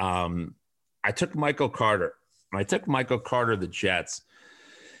 and I took Michael Carter. I took Michael Carter, the Jets,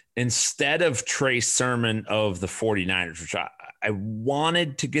 instead of Trey Sermon of the 49ers, which I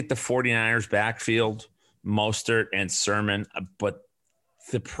wanted to get the 49ers backfield, Mostert and Sermon. But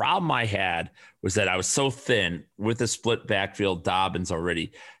the problem I had was that I was so thin with the split backfield Dobbins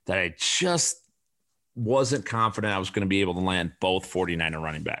already that I just wasn't confident I was going to be able to land both 49er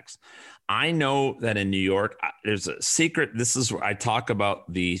running backs. I know that in New York, there's a secret. This is where I talk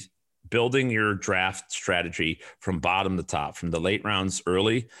about the building your draft strategy from bottom to top, from the late rounds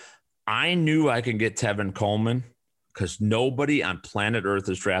early. I knew I could get Tevin Coleman because nobody on planet Earth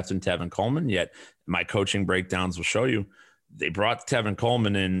is drafting Tevin Coleman yet. My coaching breakdowns will show you. They brought Tevin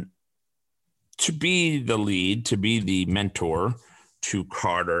Coleman in to be the lead, to be the mentor to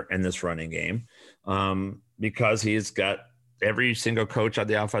Carter in this running game, because he's got every single coach on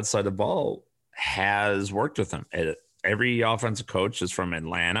the offensive side of the ball has worked with him. Every offensive coach is from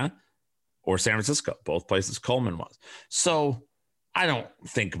Atlanta or San Francisco, both places Coleman was. So I don't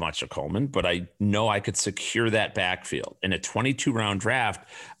think much of Coleman, but I know I could secure that backfield. In a 22-round draft,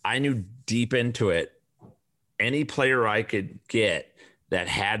 I knew deep into it, any player I could get that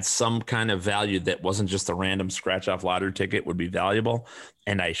had some kind of value that wasn't just a random scratch-off lottery ticket would be valuable.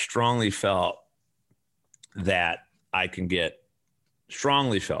 And I strongly felt that I'd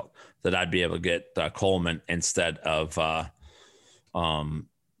be able to get Coleman instead of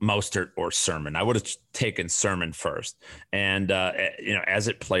Mostert or Sermon. I would have taken Sermon first. And, as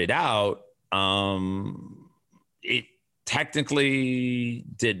it played out, it technically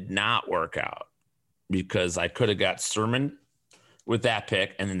did not work out because I could have got Sermon with that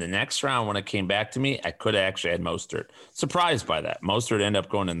pick. And then the next round, when it came back to me, I could have actually had Mostert. Surprised by that. Mostert ended up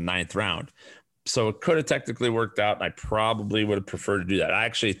going in the 9th round. So it could have technically worked out, and I probably would have preferred to do that. I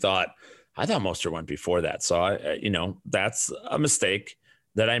thought Mostert went before that. So that's a mistake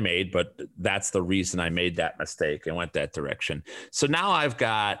that I made, but that's the reason I made that mistake and went that direction. So now I've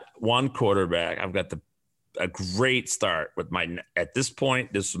got one quarterback. I've got a great start with at this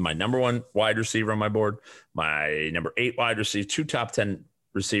point, this is my number 1 wide receiver on my board, my number 8 wide receiver, 2 top 10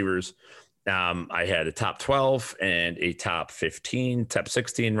 receivers. I had a top 12 and a top 15, top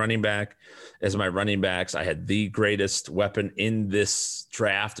 16 running back as my running backs. I had the greatest weapon in this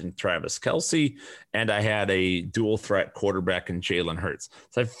draft in Travis Kelce, and I had a dual threat quarterback in Jalen Hurts.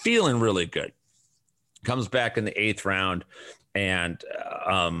 So I'm feeling really good. Comes back in the 8th round, and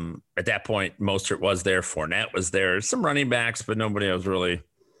at that point, Mostert was there, Fournette was there, some running backs, but nobody was really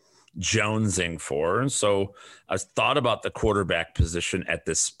jonesing for. And so I thought about the quarterback position at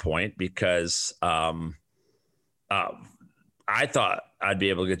this point because I thought I'd be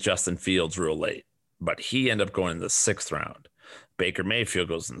able to get Justin Fields real late, but he ended up going in the 6th round. Baker Mayfield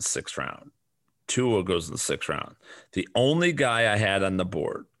goes in the 6th round. Tua goes in the 6th round. The only guy I had on the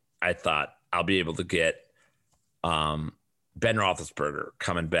board, I thought I'll be able to get Ben Roethlisberger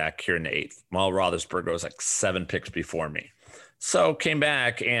coming back here in the 8th. Well, Roethlisberger was like 7 picks before me. So came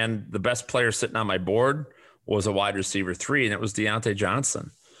back, and the best player sitting on my board was a wide receiver 3, and it was Deontay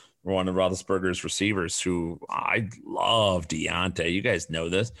Johnson, one of Roethlisberger's receivers, who I love. Deontay, you guys know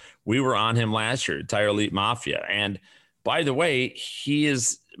this. We were on him last year, entire Elite Mafia. And by the way, he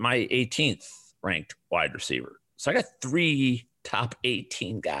is my 18th ranked wide receiver. So I got 3 top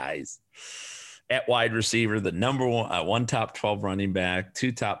 18 guys at wide receiver, the number one top 12 running back,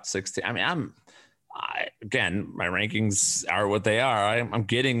 2 top 16. I mean, again, my rankings are what they are. I'm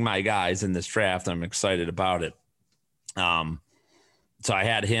getting my guys in this draft. I'm excited about it. So I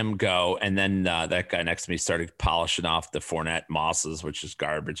had him go, and then that guy next to me started polishing off the Fournette Mosses, which is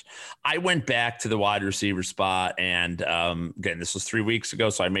garbage. I went back to the wide receiver spot, and again, this was 3 weeks ago,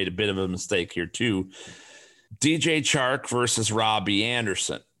 so I made a bit of a mistake here too. DJ Chark versus Robbie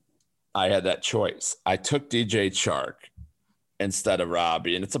Anderson. I had that choice. I took DJ Chark instead of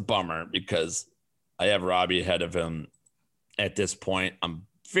Robbie, and it's a bummer because I have Robbie ahead of him at this point. I'm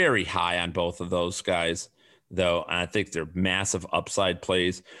very high on both of those guys, though, and I think they're massive upside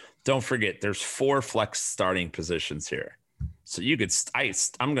plays. Don't forget, there's 4 flex starting positions here. So you could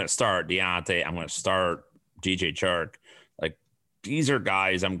I'm going to start Deontay. I'm going to start DJ Chark. Like, these are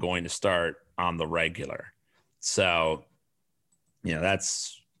guys I'm going to start on the regular. So,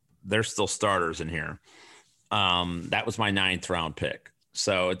 they're still starters in here. That was my 9th round pick.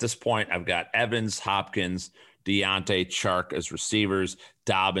 So at this point, I've got Evans, Hopkins, Deontay, Chark as receivers,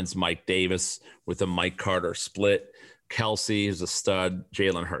 Dobbins, Mike Davis with a Mike Carter split. Kelsey is a stud,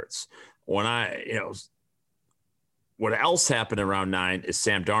 Jalen Hurts. What else happened around 9 is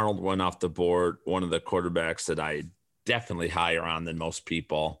Sam Darnold went off the board, one of the quarterbacks that I definitely higher on than most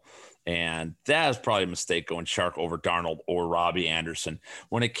people. And that was probably a mistake going Chark over Darnold or Robbie Anderson.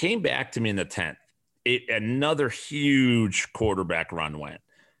 When it came back to me in the 10th, another huge quarterback run went.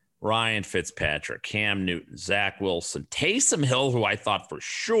 Ryan Fitzpatrick, Cam Newton, Zach Wilson, Taysom Hill, who I thought for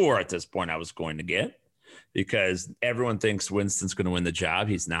sure at this point I was going to get because everyone thinks Winston's going to win the job.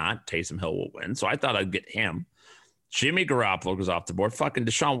 He's not. Taysom Hill will win. So I thought I'd get him. Jimmy Garoppolo goes off the board. Fucking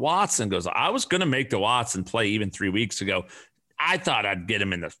Deshaun Watson goes. I was going to make the Watson play even 3 weeks ago. I thought I'd get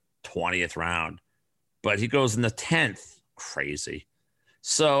him in the 20th round, but he goes in the 10th. Crazy.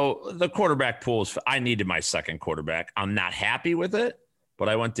 So the quarterback pool is, I needed my second quarterback. I'm not happy with it, but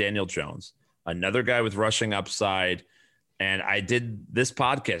I went Daniel Jones, another guy with rushing upside. And I did this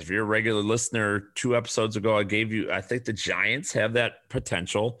podcast. If you're a regular listener, 2 episodes ago, I gave you, I think the Giants have that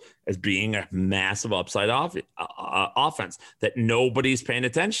potential as being a massive upside offense that nobody's paying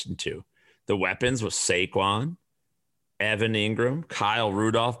attention to. The weapons with Saquon, Evan Ingram, Kyle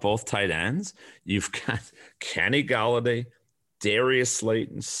Rudolph, both tight ends. You've got Kenny Galladay, Darius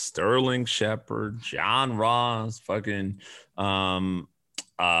Slayton, Sterling Shepard, John Ross, fucking why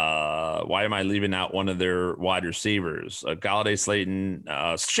am I leaving out one of their wide receivers? Galladay, Slayton,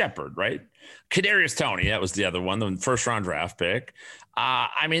 Shepard, right? Kadarius Toney, that was the other one, the first round draft pick.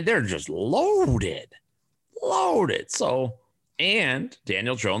 I mean, they're just loaded. So, and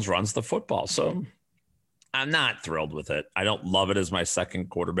Daniel Jones runs the football. So I'm not thrilled with it. I don't love it as my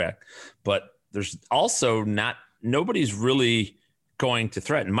second quarterback, but there's also nobody's really going to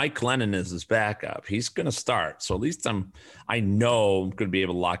threaten. Mike Glennon is his backup. He's going to start. So at least I know I'm going to be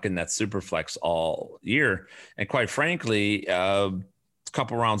able to lock in that super flex all year. And quite frankly, a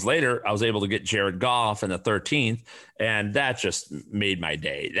couple rounds later, I was able to get Jared Goff in the 13th. And that just made my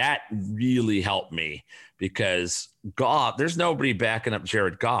day. That really helped me because Goff, there's nobody backing up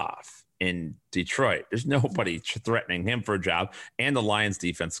Jared Goff in Detroit. There's nobody threatening him for a job. And the Lions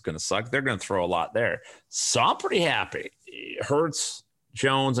defense is going to suck. They're going to throw a lot there. So I'm pretty happy. Hurts,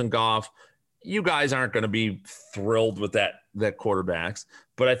 Jones, and Goff, you guys aren't going to be thrilled with that quarterbacks,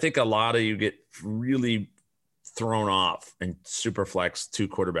 but I think a lot of you get really thrown off in super flex 2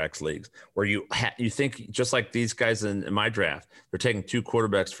 quarterbacks leagues where you think just like these guys in my draft, they're taking 2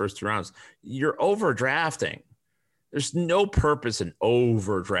 quarterbacks first 2 rounds. You're overdrafting. There's no purpose in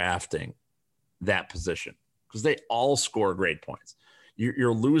overdrafting that position because they all score great points.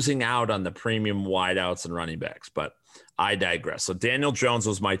 You're losing out on the premium wideouts and running backs, but I digress. So Daniel Jones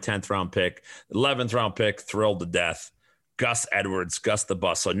was my 10th round pick, 11th round pick, thrilled to death. Gus Edwards, Gus the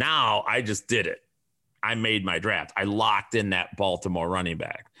Bus. So now I just did it. I made my draft. I locked in that Baltimore running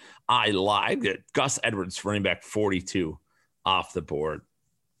back. I get Gus Edwards, running back 42 off the board.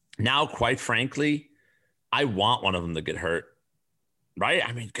 Now, quite frankly, I want one of them to get hurt. Right?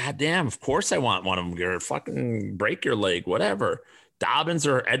 I mean, goddamn, of course I want one of them to get hurt. Fucking break your leg, whatever. Dobbins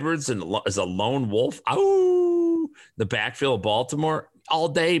or Edwards as a lone wolf. Oh, the backfield of Baltimore all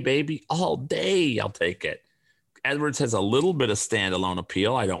day, baby, all day. I'll take it. Edwards has a little bit of standalone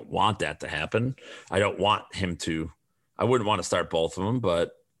appeal. I don't want that to happen. I don't want him to. I wouldn't want to start both of them,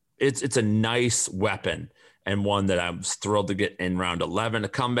 but it's a nice weapon and one that I'm thrilled to get in round 11 to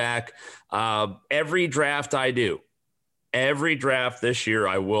come back. Every draft I do, every draft this year,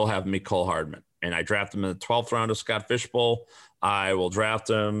 I will have Mecole Hardman, and I draft him in the 12th round of Scott Fishbowl. I will draft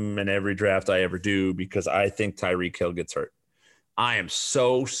him in every draft I ever do because I think Tyreek Hill gets hurt. I am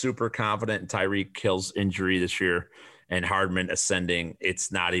so super confident in Tyreek Hill's injury this year and Hardman ascending.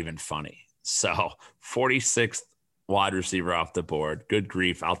 It's not even funny. So 46th wide receiver off the board. Good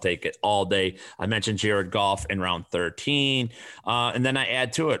grief. I'll take it all day. I mentioned Jared Goff in round 13. And then I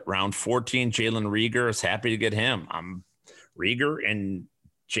add to it round 14, Jalen Reagor. Is happy to get him. I'm Reagor and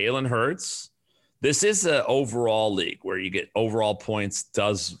Jalen Hurts. This is an overall league where you get overall points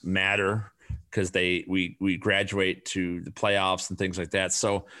does matter because we graduate to the playoffs and things like that.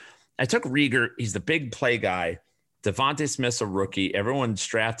 So I took Reagor. He's the big play guy. Devontae Smith's a rookie. Everyone's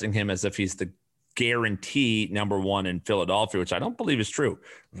drafting him as if he's the guarantee number one in Philadelphia, which I don't believe is true.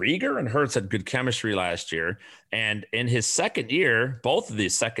 Reagor and Hurts had good chemistry last year. And in his second year, both of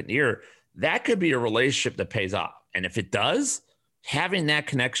these second year, that could be a relationship that pays off. And if it does, having that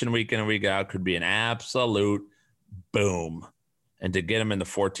connection week in and week out could be an absolute boom. And to get him in the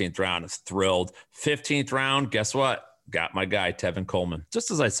 14th round is thrilled. 15th round, guess what? Got my guy, Tevin Coleman, just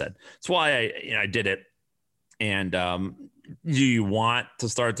as I said. That's why I did it. And do you want to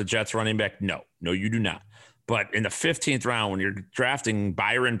start the Jets running back? No, you do not. But in the 15th round, when you're drafting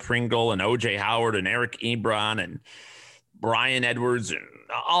Byron Pringle and O.J. Howard and Eric Ebron and Brian Edwards and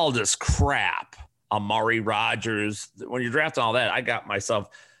all this crap, Amari Rodgers, when you're drafting all that, I got myself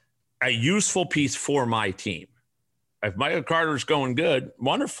a useful piece for my team. If Michael Carter's going good,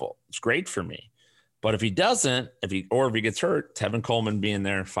 wonderful. It's great for me. But if he doesn't, if he gets hurt, Tevin Coleman being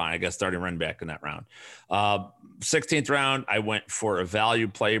there, fine. I guess starting running back in that round. 16th round, I went for a value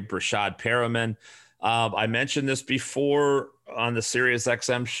play, Brashad Perriman. I mentioned this before on the Sirius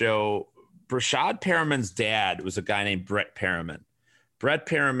XM show. Brashad Perriman's dad was a guy named Brett Perriman. Brett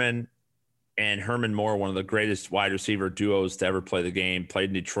Perriman and Herman Moore, one of the greatest wide receiver duos to ever play the game, played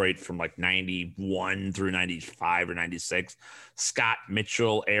in Detroit from like 91 through 95 or 96. Scott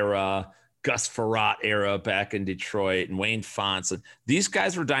Mitchell era, Gus Frerotte era back in Detroit, and Wayne Fonts. These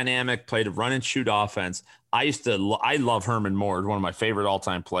guys were dynamic, played a run and shoot offense. I love Herman Moore, one of my favorite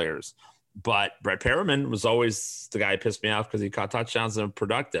all-time players. But Brett Perriman was always the guy who pissed me off because he caught touchdowns and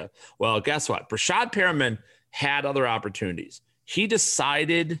productive. Well, guess what? Brashad Perriman had other opportunities. He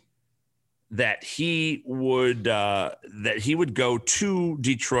decided that he would go to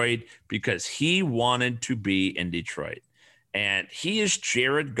Detroit because he wanted to be in Detroit. And he is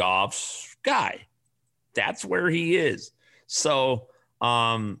Jared Goff's guy. That's where he is. So,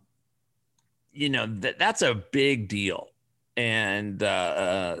 that's a big deal. And,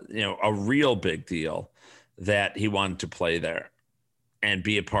 a real big deal that he wanted to play there and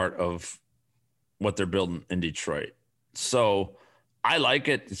be a part of what they're building in Detroit. So I like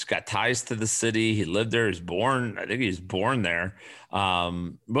it. It's got ties to the city. He lived there. He's born. I think he's born there.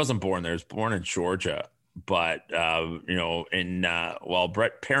 Wasn't born there. He was born in Georgia. But, while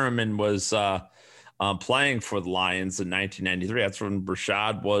Brett Perriman was playing for the Lions in 1993, that's when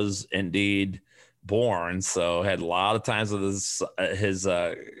Brashad was indeed born. So had a lot of times with his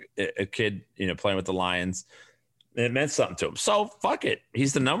kid, playing with the Lions. It meant something to him. So fuck it.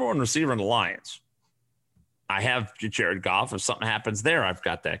 He's the number one receiver in the Lions. I have Jared Goff. If something happens there, I've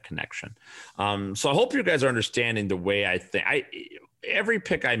got that connection. So I hope you guys are understanding the way I think. Every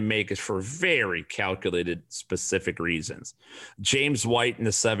pick I make is for very calculated, specific reasons. James White in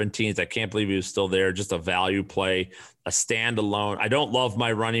the 17th. I can't believe he was still there. Just a value play, a standalone. I don't love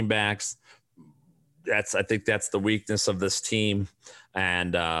my running backs. I think that's the weakness of this team.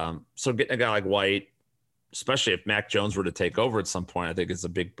 And so getting a guy like White, especially if Mac Jones were to take over at some point, I think it's a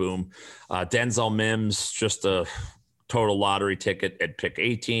big boom. Denzel Mims, just a total lottery ticket at pick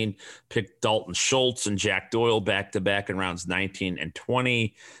 18. Pick Dalton Schultz and Jack Doyle back-to-back in rounds 19 and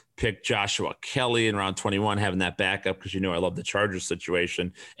 20. Pick Joshua Kelly in round 21, having that backup because I love the Chargers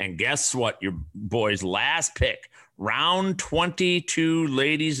situation. And guess what? Your boy's last pick, round 22,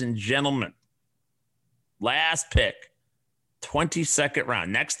 ladies and gentlemen. Last pick. 22nd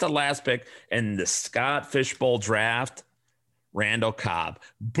round, next to last pick in the Scott Fishbowl draft, Randall Cobb.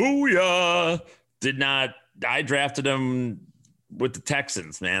 Booyah! I drafted him with the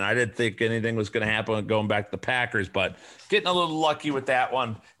Texans, man. I didn't think anything was going to happen going back to the Packers, but getting a little lucky with that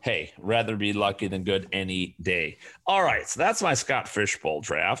one. Hey, rather be lucky than good any day. All right, so that's my Scott Fishbowl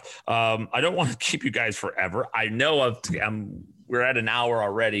draft. I don't want to keep you guys forever. I know we're at an hour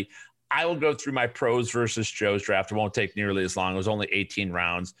already. I will go through my pros versus Joe's draft. It won't take nearly as long. It was only 18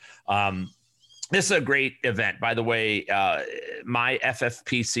 rounds. This is a great event. By the way,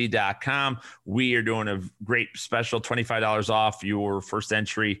 myffpc.com. We are doing a great special, $25 off your first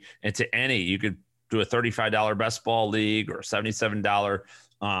entry into any. You could do a $35 best ball league or a $77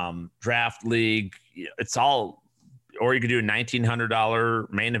 draft league. It's all, or you could do a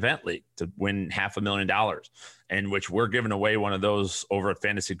 $1,900 main event league to win $500,000, in which we're giving away one of those over at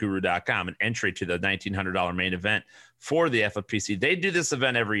fantasyguru.com, an entry to the $1,900 main event for the FFPC. They do this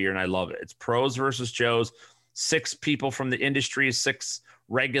event every year, and I love it. It's pros versus Joes, 6 people from the industry, 6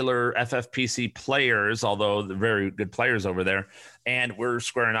 regular FFPC players, although they're very good players over there. And we're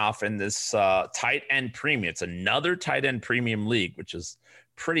squaring off in this tight end premium. It's another tight end premium league, which is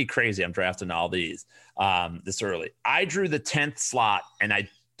pretty crazy. I'm drafting all these this early. I drew the 10th slot, and I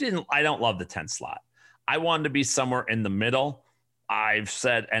don't love the 10th slot. I wanted to be somewhere in the middle. I've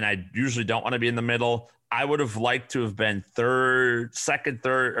said, and I usually don't want to be in the middle. I would have liked to have been second,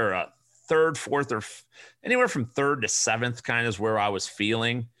 third, or third, fourth, or anywhere from 3rd to 7th kind of is where I was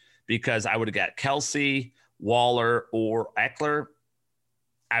feeling, because I would have got Kelsey, Waller, or Eckler.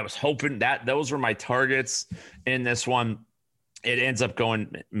 I was hoping that those were my targets in this one. It ends up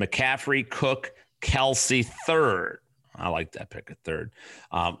going McCaffrey, Cook, Kelsey 3rd. I like that pick at 3rd.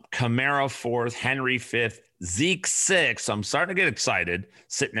 Kamara 4th, Henry 5th, Zeke 6th. So I'm starting to get excited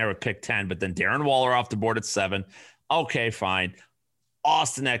sitting there with pick 10, but then Darren Waller off the board at 7. Okay, fine.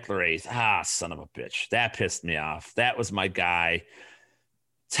 Austin Eckler 8th. Son of a bitch. That pissed me off. That was my guy.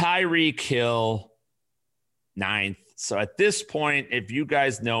 Tyreek Hill 9th. So at this point, if you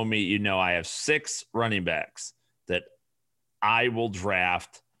guys know me, you know I have 6 running backs that I will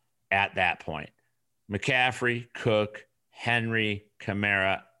draft at that point. McCaffrey, Cook, Henry,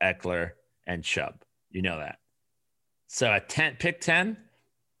 Kamara, Eckler, and Chubb. You know that. So at pick 10,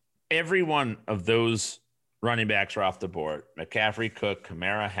 every one of those running backs are off the board. McCaffrey, Cook,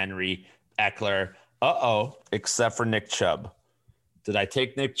 Kamara, Henry, Eckler. Except for Nick Chubb. Did I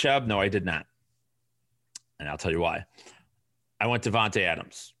take Nick Chubb? No, I did not. And I'll tell you why. I went to Devontae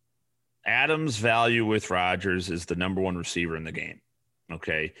Adams. Adams' value with Rodgers is the number 1 receiver in the game.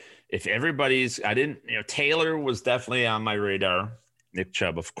 Okay. If Taylor was definitely on my radar. Nick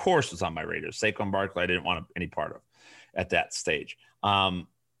Chubb, of course, was on my radar. Saquon Barkley, I didn't want any part of at that stage.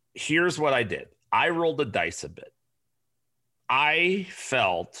 Here's what I did. I rolled the dice a bit. I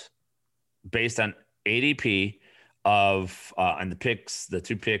felt, based on ADP of and the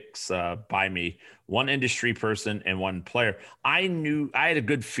 2 picks by me, 1 industry person and 1 player, I had a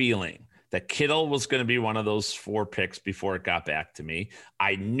good feeling that Kittle was going to be one of those 4 picks before it got back to me.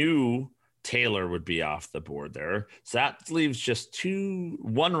 I knew Taylor would be off the board there. So that leaves just 1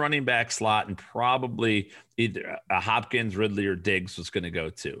 running back slot, and probably either a Hopkins, Ridley, or Diggs was going to go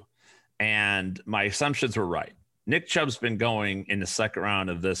to. And my assumptions were right. Nick Chubb's been going in the 2nd round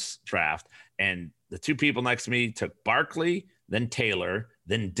of this draft, and the 2 people next to me took Barkley, then Taylor,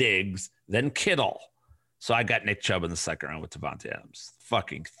 then Diggs, then Kittle. So I got Nick Chubb in the 2nd round with Devontae Adams.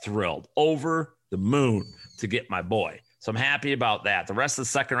 Fucking thrilled. Over the moon to get my boy. So I'm happy about that. The rest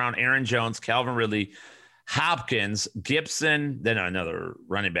of the 2nd round, Aaron Jones, Calvin Ridley, Hopkins, Gibson, then another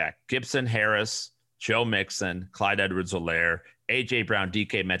running back, Gibson, Harris, Joe Mixon, Clyde Edwards-Helaire, A.J. Brown,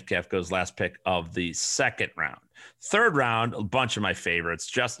 DK Metcalf goes last pick of the 2nd round. 3rd round, a bunch of my favorites: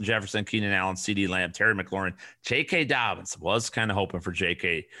 Justin Jefferson, Keenan Allen, CeeDee Lamb, Terry McLaurin, J.K. Dobbins. Was kind of hoping for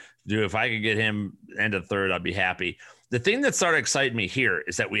J.K. Dude, if I could get him end of 3rd, I'd be happy. The thing that started exciting me here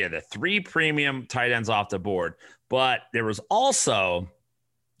is that we had the 3 premium tight ends off the board, but there was also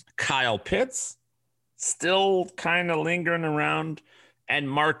Kyle Pitts still kind of lingering around, and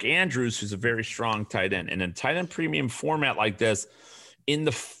Mark Andrews, who's a very strong tight end. And in tight end premium format like this, in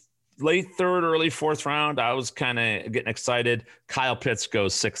the late 3rd, early 4th round, I was kind of getting excited. Kyle Pitts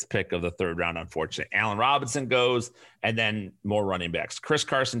goes 6th pick of the 3rd round, unfortunately. Allen Robinson goes, and then more running backs. Chris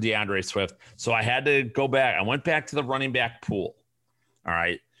Carson, DeAndre Swift. So I had to go back. I went back to the running back pool. All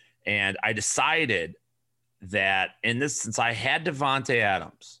right. And I decided that since I had Devontae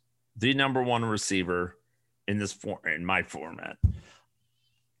Adams, the number 1 receiver in my format,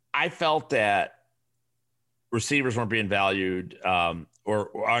 I felt that receivers weren't being valued,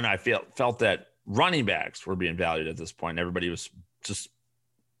 I felt that running backs were being valued at this point. Everybody was just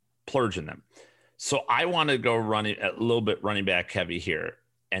plurging them. So I wanted to go running a little bit running back heavy here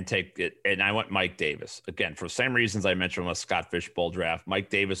and take it. And I went Mike Davis again for the same reasons I mentioned with Scott Fishbowl draft. Mike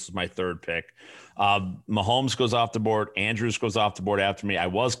Davis is my 3rd pick. Mahomes goes off the board. Andrews goes off the board after me. I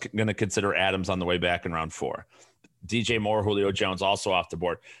was going to consider Adams on the way back in round 4. DJ Moore, Julio Jones also off the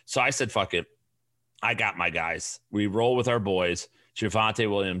board. So I said, fuck it. I got my guys. We roll with our boys. Javonte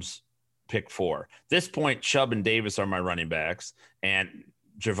Williams pick 4. This point, Chubb and Davis are my running backs, and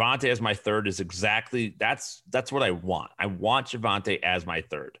Javonte as my third is exactly that's what I want. I want Javonte as my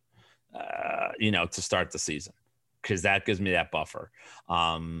third, to start the season, because that gives me that buffer.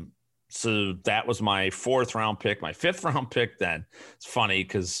 So that was my 4th round pick. My 5th round pick, then it's funny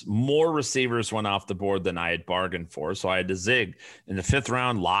because more receivers went off the board than I had bargained for. So I had to zig in the 5th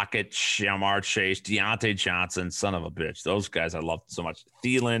round. Lockett, Shamar Chase, Deontay Johnson, son of a bitch. Those guys I loved so much.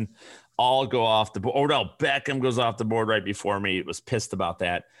 Thielen, all go off the board. Odell Beckham goes off the board right before me. It was pissed about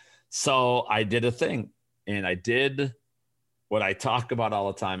that. So I did a thing, and I did what I talk about all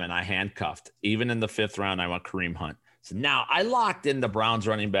the time, and I handcuffed. Even in the 5th round, I went Kareem Hunt. So now I locked in the Browns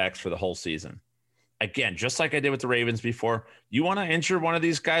running backs for the whole season. Again, just like I did with the Ravens before. You want to injure one of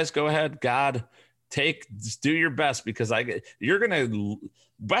these guys? Go ahead. God, do your best, because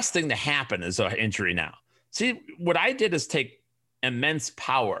best thing to happen is an injury now. See, what I did is take immense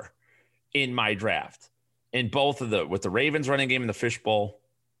power in my draft in both with the Ravens running game in the fishbowl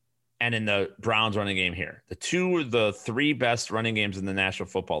and in the Browns running game here. The 3 best running games in the National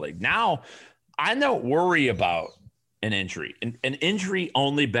Football League. Now, I don't worry about an injury. An injury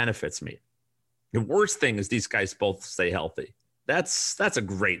only benefits me. The worst thing is these guys both stay healthy. That's a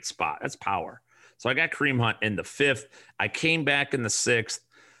great spot. That's power. So I got Kareem Hunt in the 5th. I came back in the 6th.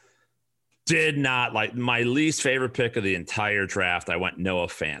 Did not like my least favorite pick of the entire draft. I went Noah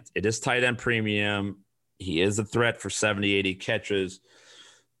Fant. It is tight end premium. He is a threat for 70, 80 catches.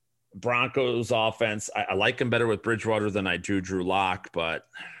 Broncos offense, I like him better with Bridgewater than I do Drew Lock, but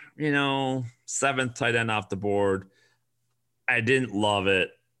 7th tight end off the board. I didn't love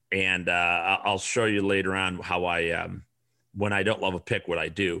it, and I'll show you later on how when I don't love a pick, what I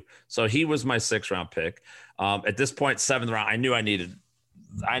do. So he was my 6th round pick. At this point, 7th round, I knew I needed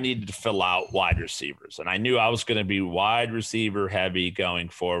to fill out wide receivers, and I knew I was going to be wide receiver heavy going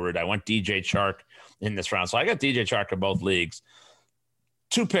forward. I went DJ Chark in this round, so I got DJ Chark in both leagues.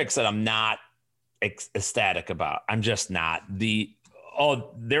 2 picks that I'm not ecstatic about. I'm just not.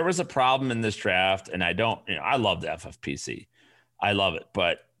 There was a problem in this draft, and I love the FFPC. I love it.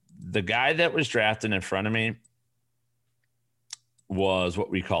 But the guy that was drafted in front of me was what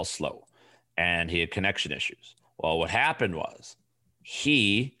we call slow, and he had connection issues. Well, what happened was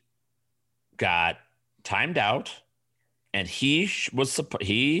he got timed out, and he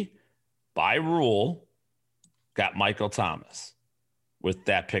by rule got Michael Thomas with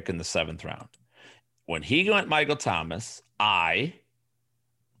that pick in the 7th round. When he went Michael Thomas,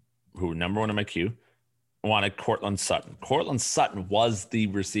 who number 1 in my queue, wanted Cortland Sutton. Cortland Sutton was the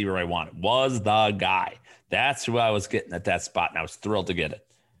receiver I wanted, was the guy. That's who I was getting at that spot, and I was thrilled to get it.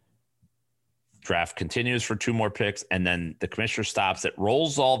 Draft continues for 2 more picks, and then the commissioner stops it,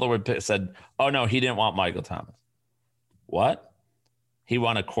 rolls all the way, said, oh, no, he didn't want Michael Thomas. What? He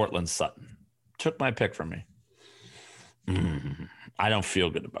wanted Cortland Sutton. Took my pick from me. I don't feel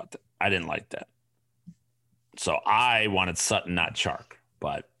good about that. I didn't like that. So I wanted Sutton, not Chark,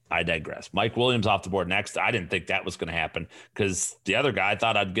 but I digress. Mike Williams off the board next. I didn't think that was going to happen because the other guy I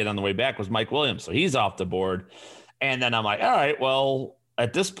thought I'd get on the way back was Mike Williams. So he's off the board. And then I'm like, all right, well,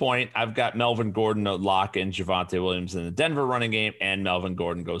 at this point, I've got Melvin Gordon to lock in Javonte Williams in the Denver running game, and Melvin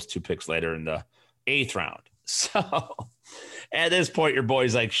Gordon goes 2 picks later in the 8th round. So at this point, your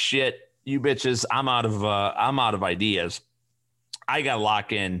boy's like, shit, you bitches, I'm out of ideas. I got to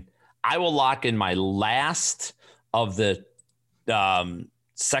lock in. I will lock in my last of the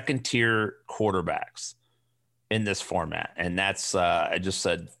second tier quarterbacks in this format. And that's, I just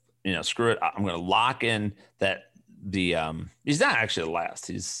said, screw it. I'm going to lock in that he's not actually the last.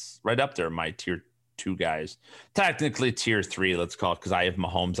 He's right up there. My tier 2 guys, technically tier 3, let's call it, because I have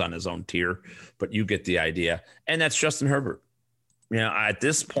Mahomes on his own tier, but you get the idea. And that's Justin Herbert. At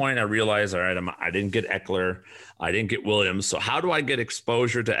this point, I realize, all right, I didn't get Eckler. I didn't get Williams. So how do I get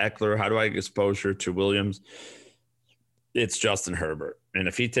exposure to Eckler? How do I get exposure to Williams? It's Justin Herbert. And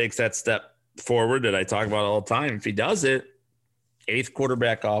if he takes that step forward that I talk about all the time, if he does it, 8th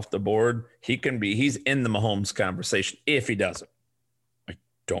quarterback off the board, he's in the Mahomes conversation if he does it.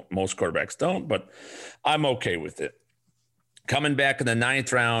 Most quarterbacks don't, but I'm okay with it. Coming back in the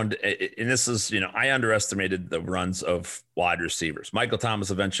 9th round, and this is, I underestimated the runs of wide receivers. Michael Thomas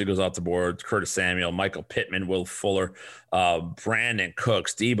eventually goes off the board. Curtis Samuel, Michael Pittman, Will Fuller, Brandon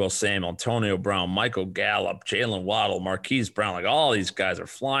Cooks, Deebo Samuel, Antonio Brown, Michael Gallup, Jalen Waddle, Marquise Brown. Like, all these guys are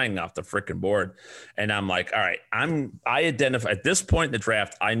flying off the freaking board. And I'm like, all right, I identify at this point in the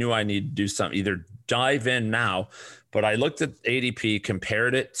draft, I knew I needed to do something, either dive in now, but I looked at ADP,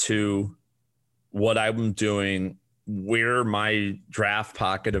 compared it to what I'm doing where my draft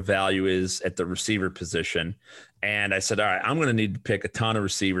pocket of value is at the receiver position. And I said, all right, I'm going to need to pick a ton of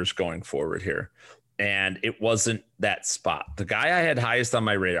receivers going forward here. And it wasn't that spot. The guy I had highest on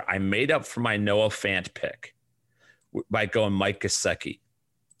my radar, I made up for my Noah Fant pick by going Mike Gesicki.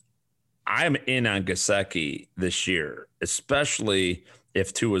 I'm in on Gesicki this year, especially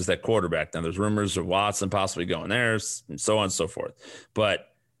if Tua was that quarterback. Now, there's rumors of Watson possibly going there, and so on and so forth.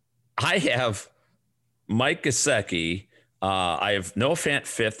 But I have Mike Gesicki. I have Noah Fant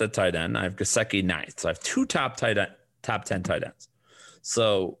 5th at tight end. I have Gesicki 9th. So I have 2 top 10 tight ends.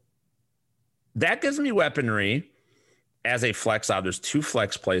 So that gives me weaponry as a flex out. There's 2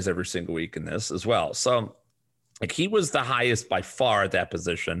 flex plays every single week in this as well. So like he was the highest by far at that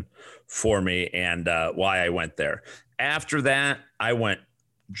position for me, and why I went there. After that, I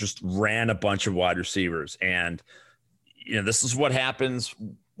just ran a bunch of wide receivers. And, this is what happens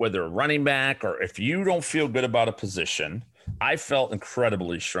whether a running back or if you don't feel good about a position. I felt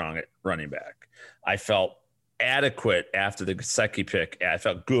incredibly strong at running back. I felt adequate after the Gesicki pick. I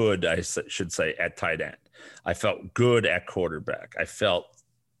felt good, I should say, at tight end. I felt good at quarterback. I felt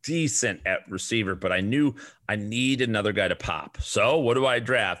decent at receiver, but I knew I need another guy to pop. So what do I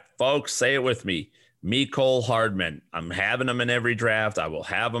draft? Folks, say it with me. Mecole Hardman. I'm having him in every draft. I will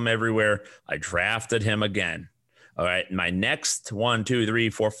have him everywhere. I drafted him again. All right. My next 1, 2, 3,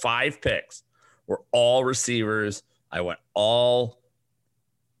 4, 5 picks were all receivers. I went all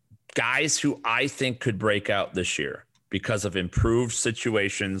guys who I think could break out this year because of improved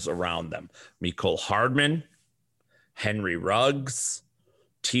situations around them. Mecole Hardman, Henry Ruggs,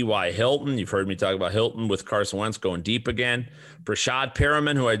 T.Y. Hilton. You've heard me talk about Hilton with Carson Wentz going deep again. Brashad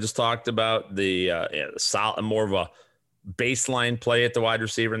Perriman, who I just talked about, solid, more of a baseline play at the wide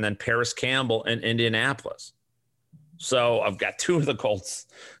receiver, and then Paris Campbell in Indianapolis. So I've got 2 of the Colts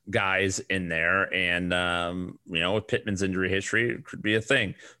guys in there, and with Pittman's injury history, it could be a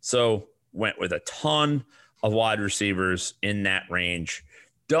thing. So went with a ton of wide receivers in that range.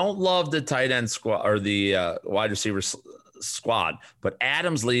 Don't love the tight end squad or the wide receiver squad, but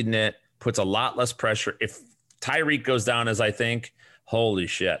Adams leading it puts a lot less pressure. If Tyreek goes down, as I think, holy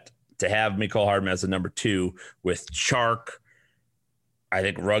shit, to have Mecole Hardman as a number 2 with Chark, I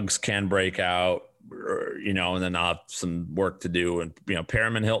think Ruggs can break out, and then I'll have some work to do. And,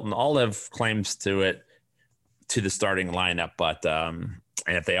 Perriman, Hilton, all have claims to it, to the starting lineup. But and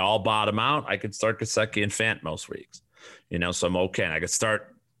if they all bottom out, I could start Gesicki and Fant most weeks, so I'm okay. And I could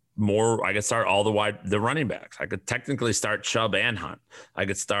start all the running backs. I could technically start Chubb and Hunt. I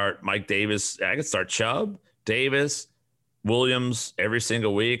could start Mike Davis. I could start Chubb, Davis, Williams every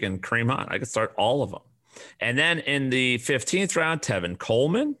single week, and Kareem Hunt. I could start all of them. And then in the 15th round, Tevin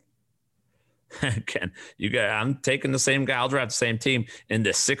Coleman. Again, I'm taking the same guy. I'll draft the same team. In the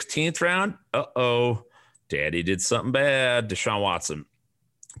 16th round, Daddy did something bad. Deshaun Watson.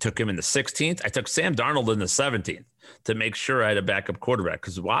 Took him in the 16th. I took Sam Darnold in the 17th to make sure I had a backup quarterback,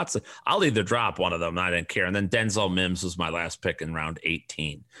 because Watson, I'll either drop one of them, and I didn't care. And then Denzel Mims was my last pick in round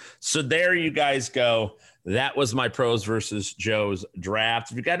 18. So there you guys go. That was my pros versus Joe's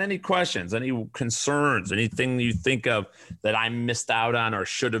draft. If you got any questions, any concerns, anything you think of that I missed out on or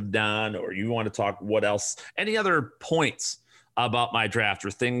should have done, or you want to talk what else, any other points about my draft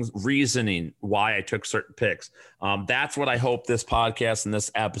or things, reasoning why I took certain picks. That's what I hope this podcast and this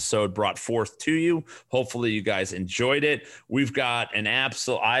episode brought forth to you. Hopefully you guys enjoyed it. We've got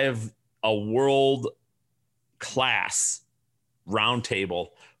I have a world-class roundtable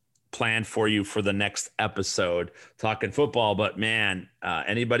planned for you for the next episode talking football. But man,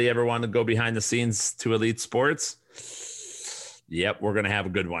 anybody ever want to go behind the scenes to Elite Sports? Yep, we're going to have a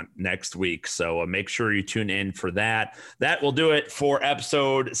good one next week. So make sure you tune in for that. That will do it for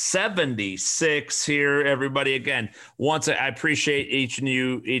episode 76 here, everybody. Again, I appreciate each and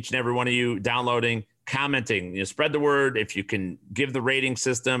every one of you downloading, commenting, spread the word. If you can give the rating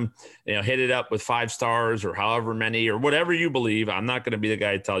system, hit it up with 5 stars or however many or whatever you believe. I'm not going to be the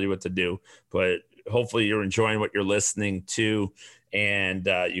guy to tell you what to do, but hopefully you're enjoying what you're listening to. And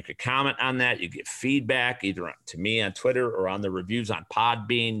you could comment on that. You get feedback either to me on Twitter or on the reviews on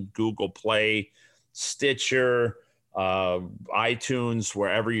Podbean, Google Play, Stitcher, iTunes,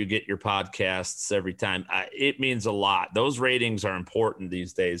 wherever you get your podcasts every time. It means a lot. Those ratings are important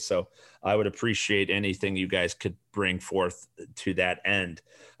these days. So I would appreciate anything you guys could bring forth to that end.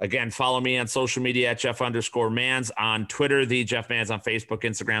 Again, follow me on social media at Jeff_Mans on Twitter, the Jeff Mans on Facebook,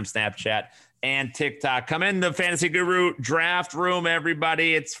 Instagram, Snapchat, and TikTok. Come in the Fantasy Guru draft room,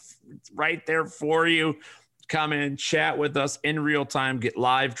 everybody. It's right there for you. Come in, chat with us in real time, get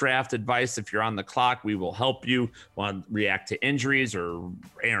live draft advice. If you're on the clock, we will help you. Want to react to injuries or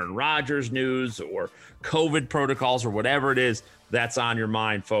Aaron Rodgers news or COVID protocols or whatever it is that's on your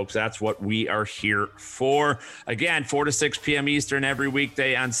mind, folks. That's what we are here for. Again, 4 to 6 p.m. Eastern every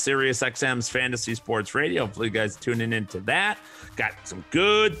weekday on SiriusXM's Fantasy Sports Radio. Hopefully you guys tuning into that. Got some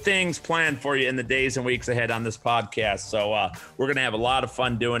good things planned for you in the days and weeks ahead on this podcast. So we're going to have a lot of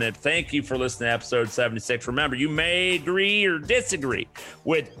fun doing it. Thank you for listening to episode 76. Remember, you may agree or disagree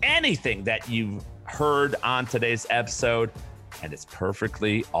with anything that you've heard on today's episode, and it's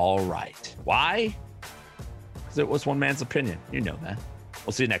perfectly all right. Why? Because it was one man's opinion. You know that.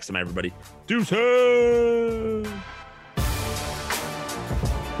 We'll see you next time, everybody. Deuces!